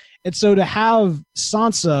 interesting. And so to have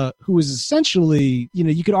Sansa, who is essentially,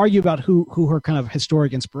 you could argue about who her kind of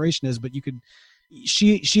historic inspiration is, but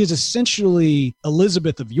she is essentially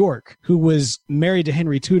Elizabeth of York, who was married to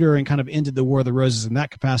Henry Tudor and kind of ended the War of the Roses in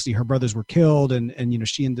that capacity. Her brothers were killed, and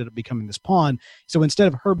she ended up becoming this pawn. So instead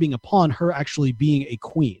of her being a pawn, her actually being a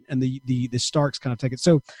queen, and the Starks kind of take it.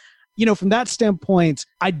 So, from that standpoint,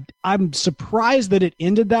 I'm surprised that it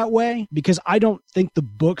ended that way, because I don't think the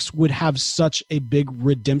books would have such a big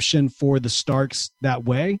redemption for the Starks that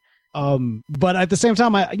way. But at the same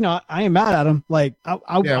time, I ain't mad at him. Like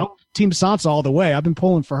I'll Team Sansa all the way. I've been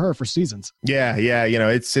pulling for her for seasons. Yeah.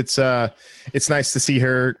 It's nice to see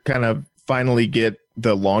her kind of finally get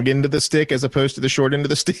the long end of the stick as opposed to the short end of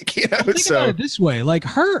the stick. Think about it this way: like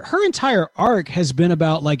her entire arc has been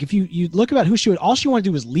about, like, if you look about who all she wanted to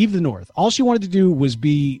do was leave the North. All she wanted to do was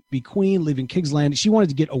be queen, leaving King's Landing. She wanted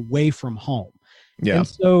to get away from home. Yeah. And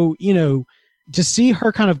so to see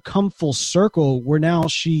her kind of come full circle, where now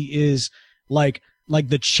she is like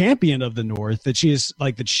the champion of the North, that she is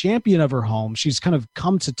like the champion of her home. She's kind of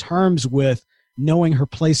come to terms with knowing her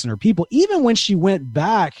place in her people, even when she went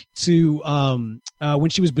back to when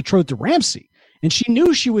she was betrothed to Ramsay, and she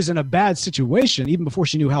knew she was in a bad situation even before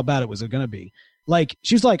she knew how bad it was going to be. Like,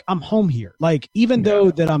 she's like, I'm home here. Like, even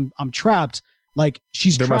though that I'm trapped, like,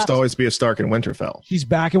 there must always be a Stark in Winterfell. She's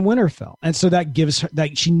back in Winterfell. And so that gives her,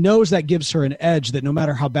 that she knows that gives her an edge, that no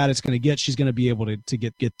matter how bad it's going to get, she's going to be able to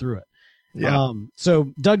get through it. Yeah.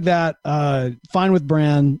 So dug that. Fine with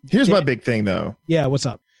Bran. Here's my big thing, though. Yeah. What's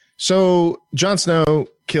up? So Jon Snow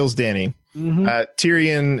kills Dany. Mm-hmm.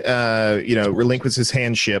 Tyrion, relinquishes his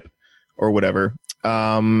handship or whatever.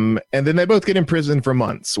 And then they both get imprisoned for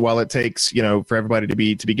months while it takes, for everybody to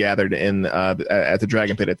be gathered in at the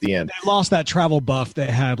Dragon Pit at the end. They lost that travel buff they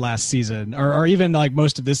had last season, or even like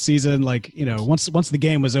most of this season. Like, once the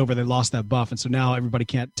game was over, they lost that buff, and so now everybody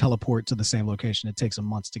can't teleport to the same location. It takes them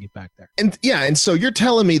months to get back there. And so you're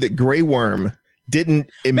telling me that Grey Worm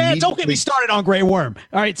didn't immediately... Man, don't get me started on Grey Worm.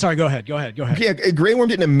 All right, sorry, go ahead. Yeah, Grey Worm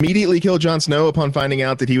didn't immediately kill Jon Snow upon finding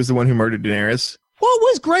out that he was the one who murdered Daenerys. What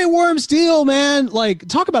was Grey Worm's deal, man? Like,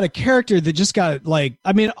 talk about a character that just got,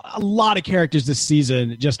 a lot of characters this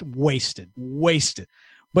season just wasted.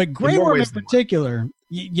 But Grey Worm in particular,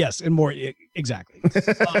 yes, and more, exactly.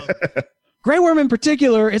 Grey Worm in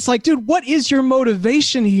particular, it's like, dude, what is your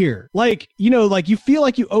motivation here? Like, you feel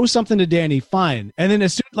like you owe something to Dany, fine. And then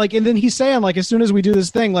and then he's saying, like, as soon as we do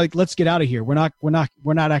this thing, like, let's get out of here. We're not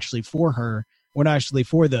actually for her. We're not actually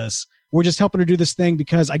for this. we're just helping her do this thing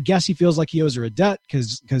because I guess he feels like he owes her a debt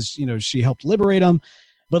because she helped liberate him.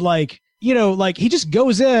 But like, he just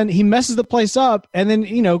goes in, he messes the place up, and then,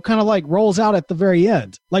 kind of like rolls out at the very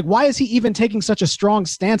end. Like, why is he even taking such a strong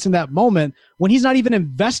stance in that moment when he's not even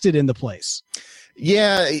invested in the place?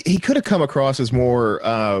 Yeah, he could have come across as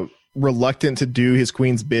more reluctant to do his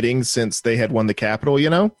queen's bidding since they had won the capital,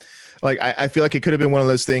 Like, I feel like it could have been one of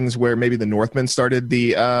those things where maybe the Northmen started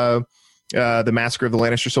the massacre of the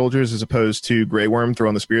Lannister soldiers as opposed to Grey Worm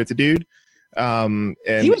throwing the spear at the dude. And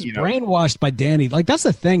he was brainwashed by Dany. Like, that's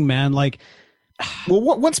the thing, man. Like, well,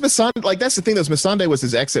 once Missandei, like, that's the thing. Missandei was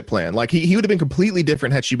his exit plan. Like, he would have been completely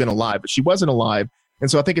different had she been alive, but she wasn't alive. And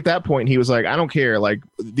so I think at that point he was like, I don't care. Like,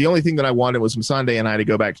 the only thing that I wanted was Missandei and I to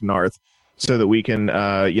go back to Narth so that we can,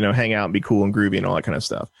 hang out and be cool and groovy and all that kind of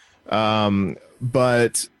stuff.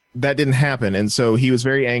 But that didn't happen. And so he was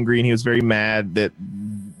very angry and he was very mad that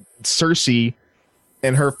Cersei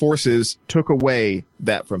and her forces took away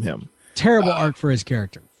that from him. Terrible arc for his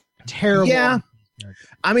character. Terrible. Yeah.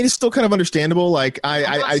 I mean, it's still kind of understandable. Like, I'm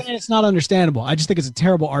not saying it's not understandable. I just think it's a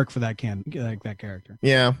terrible arc for that character.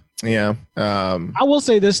 Yeah. I will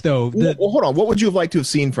say this though. Well, hold on. What would you have liked to have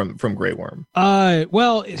seen from Grey Worm?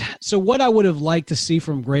 So what I would have liked to see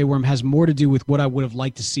from Grey Worm has more to do with what I would have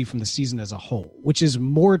liked to see from the season as a whole, which is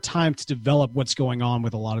more time to develop what's going on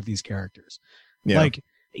with a lot of these characters. Yeah. Like,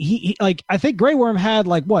 I think Grey Worm had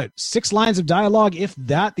 6 lines of dialogue, if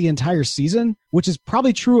that, the entire season, which is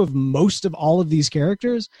probably true of most of all of these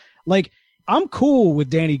characters. Like, I'm cool with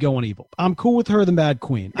Dany going evil. I'm cool with her, the Mad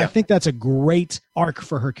Queen. Yeah. I think that's a great arc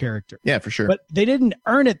for her character. Yeah, for sure. But they didn't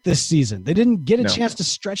earn it this season. They didn't get a chance to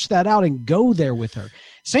stretch that out and go there with her.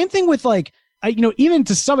 Same thing with even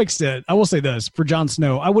to some extent, I will say this for Jon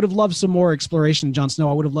Snow, I would have loved some more exploration in Jon Snow.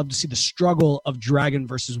 I would have loved to see the struggle of dragon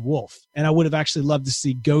versus wolf. And I would have actually loved to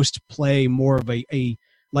see Ghost play more of the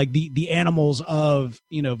animals of,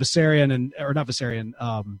 Viserion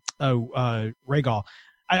Rhaegal.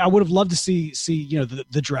 I would have loved to see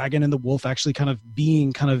the dragon and the wolf actually kind of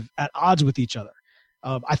being kind of at odds with each other.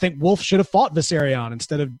 I think Wolf should have fought Viserion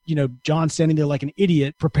instead of, Jon standing there like an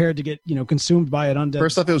idiot, prepared to get, consumed by an undead.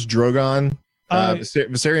 First off, it was Drogon.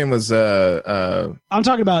 Viserion was I'm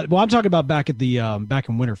talking about back at the back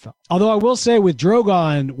in Winterfell. Although I will say with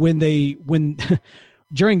Drogon, when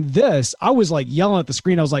during this, I was like yelling at the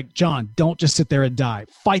screen. I was like, Jon, don't just sit there and die.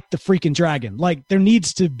 Fight the freaking dragon. Like, there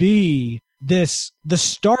needs to be the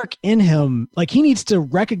Stark in him. Like, he needs to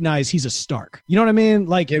recognize he's a Stark. You know what I mean?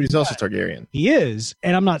 Like, yeah, he's also Targaryen. He is,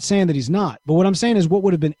 and I'm not saying that he's not. But what I'm saying is, what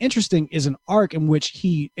would have been interesting is an arc in which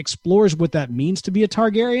he explores what that means to be a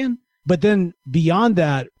Targaryen. But then beyond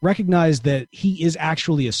that, recognize that he is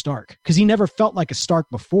actually a Stark, because he never felt like a Stark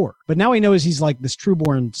before. But now he knows he's like this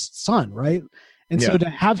trueborn son, right? And so to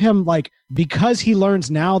have him, because he learns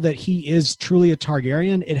now that he is truly a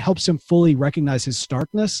Targaryen, it helps him fully recognize his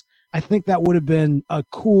Starkness. I think that would have been a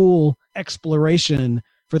cool exploration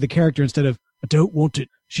for the character instead of, I don't want it.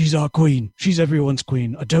 She's our queen. She's everyone's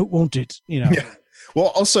queen. I don't want it. Yeah. Well,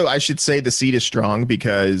 also, I should say the seed is strong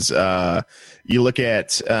because you look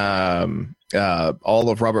at all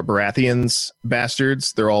of Robert Baratheon's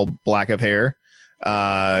bastards. They're all black of hair.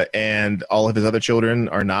 And all of his other children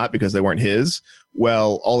are not because they weren't his.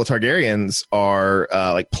 Well, all the Targaryens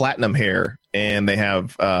are platinum hair, and they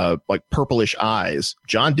have purplish eyes.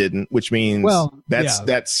 Jon didn't, which means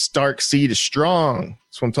that Stark seed is strong.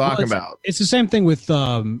 That's what I'm talking about. It's the same thing with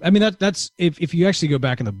that's if you actually go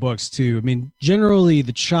back in the books too. I mean, generally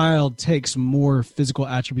the child takes more physical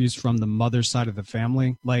attributes from the mother's side of the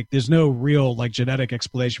family. Like, there's no real genetic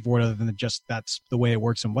explanation for it other than just that's the way it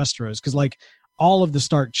works in Westeros. Because all of the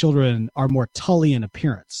Stark children are more Tully in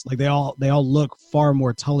appearance. Like, they all look far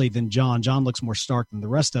more Tully than Jon. Jon looks more Stark than the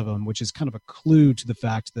rest of them, which is kind of a clue to the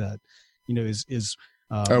fact that, is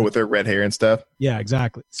with their red hair and stuff. Yeah,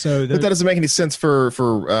 exactly. So but that doesn't make any sense for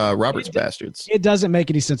Robert's bastards. It doesn't make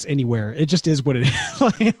any sense anywhere. It just is what it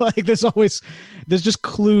is. There's just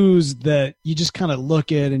clues that you just kind of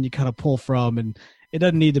look at and you kind of pull from, and it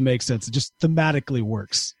doesn't need to make sense. It just thematically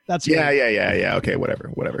works. That's yeah. Okay, whatever.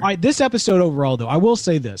 All right, this episode overall, though, I will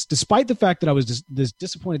say this: despite the fact that I was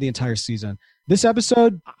disappointed the entire season, this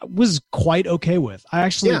episode was quite okay with. I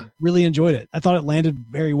actually really enjoyed it. I thought it landed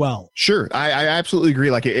very well. Sure, I absolutely agree.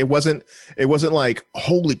 Like, it wasn't like,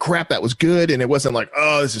 holy crap, that was good, and it wasn't like,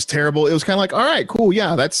 oh, this is terrible. It was kind of like, all right, cool,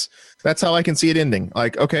 yeah, that's how I can see it ending.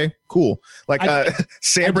 Like, okay, cool. Like,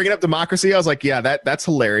 Sam bringing up democracy, I was like, yeah, that's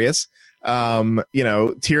hilarious.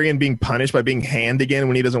 Tyrion being punished by being Hand again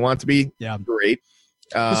when he doesn't want to be. Yeah, great.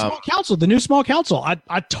 The small council, the new small council,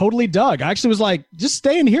 I totally dug. I actually was like, just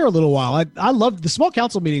stay in here a little while. I loved the small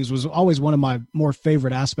council meetings. Was always one of my more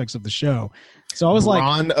favorite aspects of the show. So I was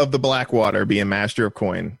Bronn of the Blackwater being master of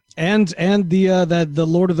coin. And the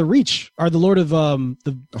Lord of the Reach, or the Lord of the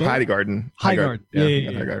Highgarden. Highgarden.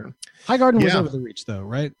 Yeah. Highgarden. Highgarden was over the Reach, though,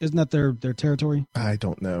 right? Isn't that their territory? I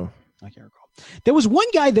don't know. I can't recall. There was one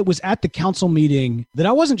guy that was at the council meeting that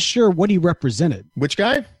I wasn't sure what he represented. Which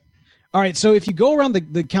guy? All right, so if you go around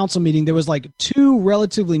the council meeting, there was like two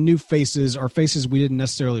relatively new faces, or faces we didn't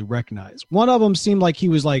necessarily recognize. One of them seemed like he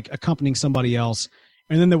was like accompanying somebody else.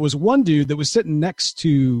 And then there was one dude that was sitting next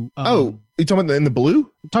to. You talking about in the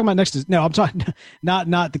blue? I'm talking about next to. No, I'm talking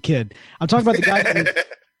not the kid. I'm talking about the guy.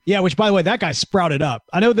 Which by the way, that guy sprouted up.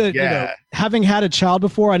 I know that having had a child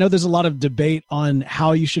before, I know there's a lot of debate on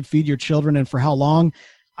how you should feed your children and for how long.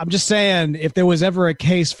 I'm just saying, if there was ever a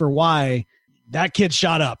case for why, that kid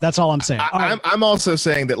shot up. That's all I'm saying. I'm also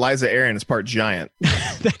saying that Liza Aaron is part giant.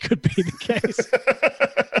 That could be the case.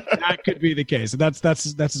 That could be the case. That's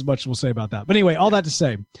as much as we'll say about that. But anyway, all that to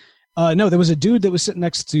say, no, there was a dude that was sitting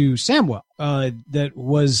next to Samwell that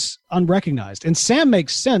was unrecognized. And Sam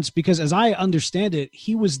makes sense because, as I understand it,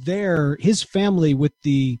 he was there, his family with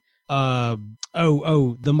the Martells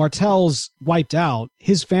wiped out.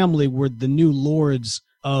 His family were the new lords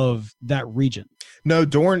of that region. No,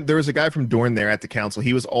 Dorne. There was a guy from Dorne there at the council.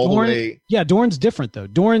 He was all the way. Yeah, Dorne's different though.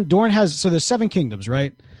 Dorne has, so there's 7 kingdoms,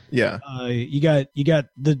 right? Yeah. You got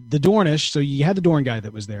the Dornish. So you had the Dorne guy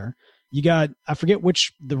that was there. You got, I forget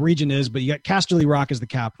which the region is, but you got Casterly Rock as the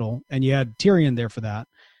capital, and you had Tyrion there for that.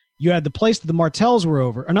 You had the place that the Martells were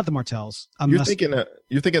over, or not the Martells. You're thinking of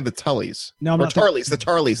the Tullys. No, I'm not. Tarleys. The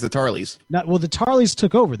Tarleys. Well, the Tarleys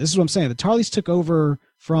took over. This is what I'm saying. The Tarleys took over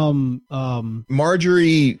from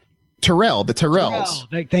Marjorie Tyrell. The Tyrells.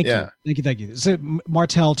 Thank you. So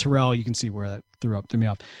Martell, Tyrell, you can see where that threw me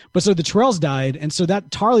off. But so the Tyrells died, and so that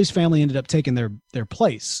Tarley's family ended up taking their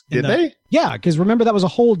place. Did they? Yeah, because remember that was a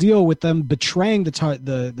whole deal with them betraying the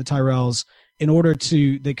Tyrells in order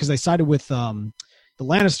to, because they sided with the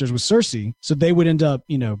Lannisters with Cersei, so they would end up,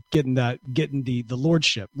 getting the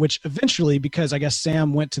lordship. Which eventually, because I guess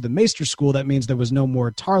Sam went to the Maester School, that means there was no more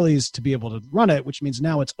Tarleys to be able to run it, which means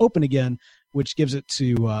now it's open again, which gives it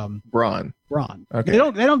to Bronn. Okay. They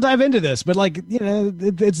don't dive into this, but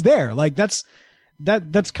it's there. Like that's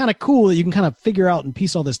kind of cool that you can kind of figure out and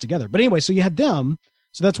piece all this together. But anyway, so you had them.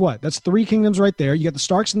 So that's 3 kingdoms right there. You got the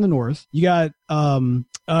Starks in the north. You got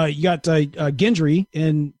Gendry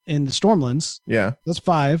in the Stormlands. Yeah, that's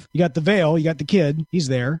 5. You got the Vale. You got the kid. He's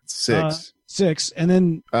there. 6. 6, and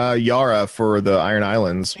then Yara for the Iron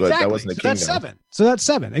Islands, but that wasn't a kingdom. That's 7. So that's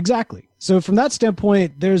 7 exactly. So from that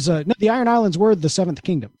standpoint, there's the Iron Islands were the 7th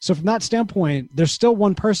kingdom. So from that standpoint, there's still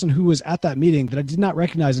one person who was at that meeting that I did not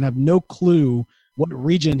recognize and have no clue what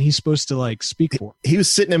region he's supposed to speak for. He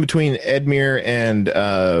was sitting in between Edmure and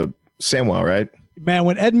Samwell, right? Man,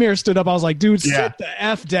 when Edmure stood up, I was like, dude, sit the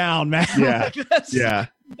F down, man. Yeah. Yeah.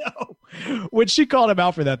 No. When she called him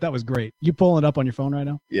out for that was great. You pulling it up on your phone right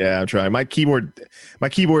now? Yeah, I'm trying. My keyboard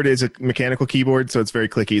is a mechanical keyboard, so it's very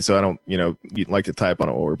clicky. So I don't, you'd like to type on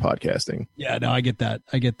it while we're podcasting. Yeah, no, I get that.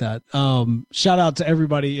 Shout out to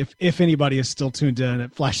everybody, if anybody is still tuned in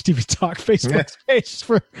at Flash TV Talk Facebook page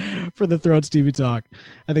for the Thrones TV Talk.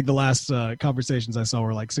 I think the last conversations I saw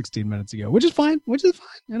were like 16 minutes ago, which is fine.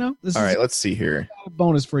 This all right, let's see here. A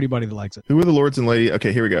bonus for anybody that likes it. Who are the lords and ladies?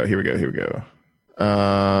 Okay, here we go.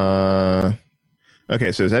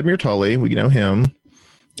 Okay, so it's Edmure Tully. We know him.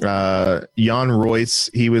 Jon Royce,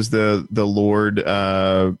 he was the lord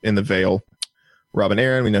in the Vale. Robin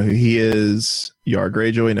Arryn, we know who he is. Yara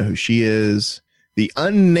Greyjoy, we know who she is. The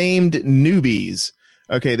unnamed newbies.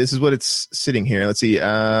 Okay, this is what it's sitting here. Let's see.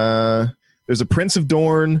 There's a Prince of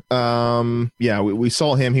Dorne. We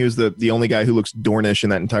saw him. He was the only guy who looks Dornish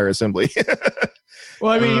in that entire assembly.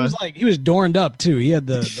 Well, I mean, he was dorned up too. He had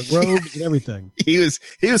the robes and everything. He was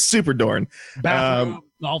super Dorne. Bathrobe,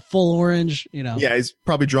 all full orange, Yeah, he's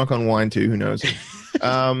probably drunk on wine too. Who knows?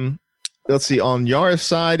 Let's see. On Yara's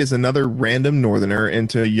side is another random northerner. And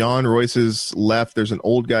to Jon Royce's left, there's an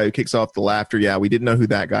old guy who kicks off the laughter. Yeah, we didn't know who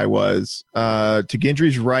that guy was. To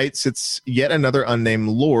Gendry's right sits yet another unnamed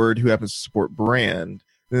lord who happens to support Bran.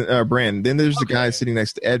 Then there's the guy sitting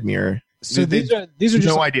next to Edmure. So these are just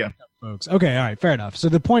no idea. Folks. Okay, all right, fair enough. So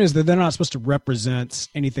the point is that they're not supposed to represent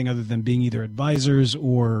anything other than being either advisors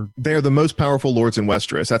or... They're the most powerful lords in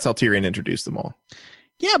Westeros. That's how Tyrion introduced them all.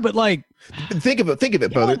 Yeah, but think of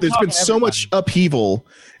it, Bo. There's been so much upheaval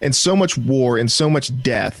and so much war and so much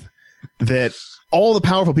death that all the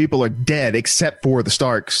powerful people are dead except for the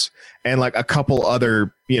Starks and a couple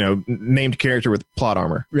other, named character with plot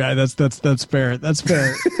armor. Yeah, that's fair. That's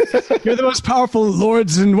fair. You're the most powerful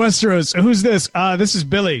lords in Westeros. Who's this? This is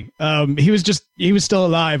Billy. He was still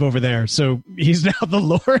alive over there, so he's now the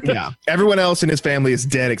lord. Yeah. Everyone else in his family is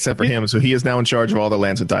dead except for him, so he is now in charge of all the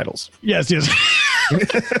lands and titles. Yes.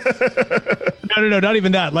 No, not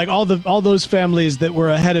even that. Like all those families that were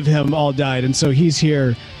ahead of him all died, and so he's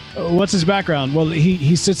here. What's his background? Well,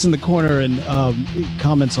 he sits in the corner and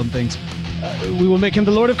comments on things. We will make him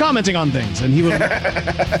the lord of commenting on things, and he will.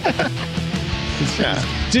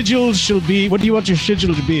 Sigil shall be. What do you want your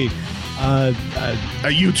sigil to be? A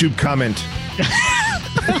YouTube comment.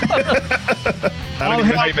 I don't even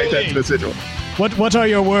know how you make that to the sigil. What are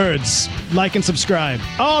your words? Like and subscribe.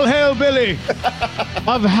 All hail Billy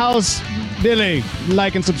of House Billy.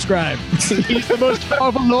 Like and subscribe. He's the most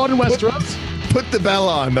powerful lord in Westeros. Put the bell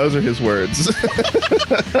on. Those are his words.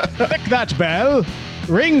 Click that bell.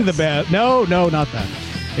 Ring the bell. No, not that.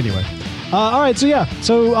 Anyway. All right.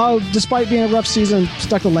 So despite being a rough season,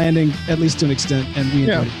 stuck the landing, at least to an extent, and we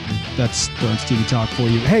enjoyed it. That's Thrones TV Talk for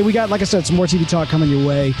you. Hey, we got, like I said, some more TV Talk coming your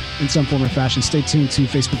way in some form or fashion. Stay tuned to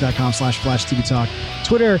Facebook.com/Flash TV Talk,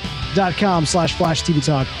 Twitter.com/Flash TV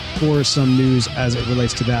Talk for some news as it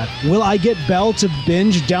relates to that. Will I get Belle to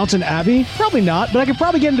binge Downton Abbey? Probably not, but I could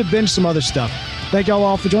probably get him to binge some other stuff. Thank y'all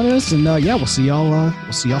all for joining us, and we'll see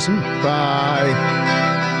y'all soon. Bye.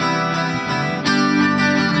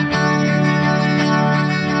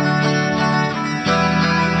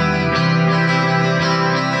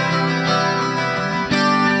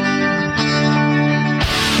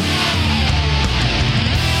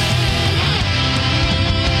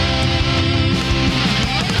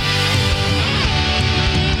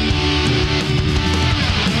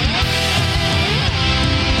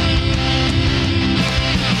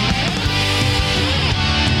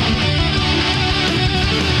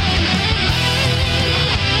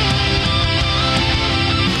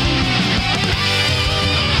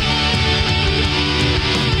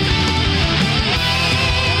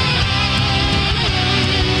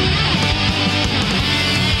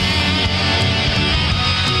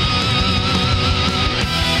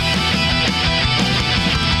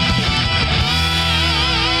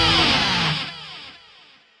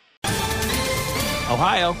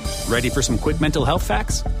 Ohio, ready for some quick mental health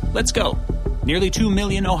facts? Let's go. Nearly 2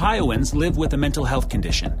 million Ohioans live with a mental health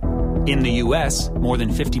condition. In the U.S., more than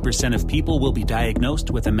 50% of people will be diagnosed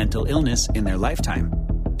with a mental illness in their lifetime.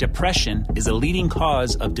 Depression is a leading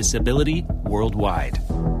cause of disability worldwide.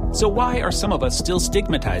 So why are some of us still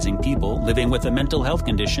stigmatizing people living with a mental health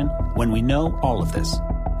condition when we know all of this?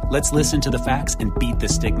 Let's listen to the facts and beat the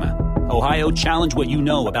stigma. Ohio, challenge what you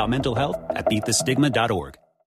know about mental health at beatthestigma.org.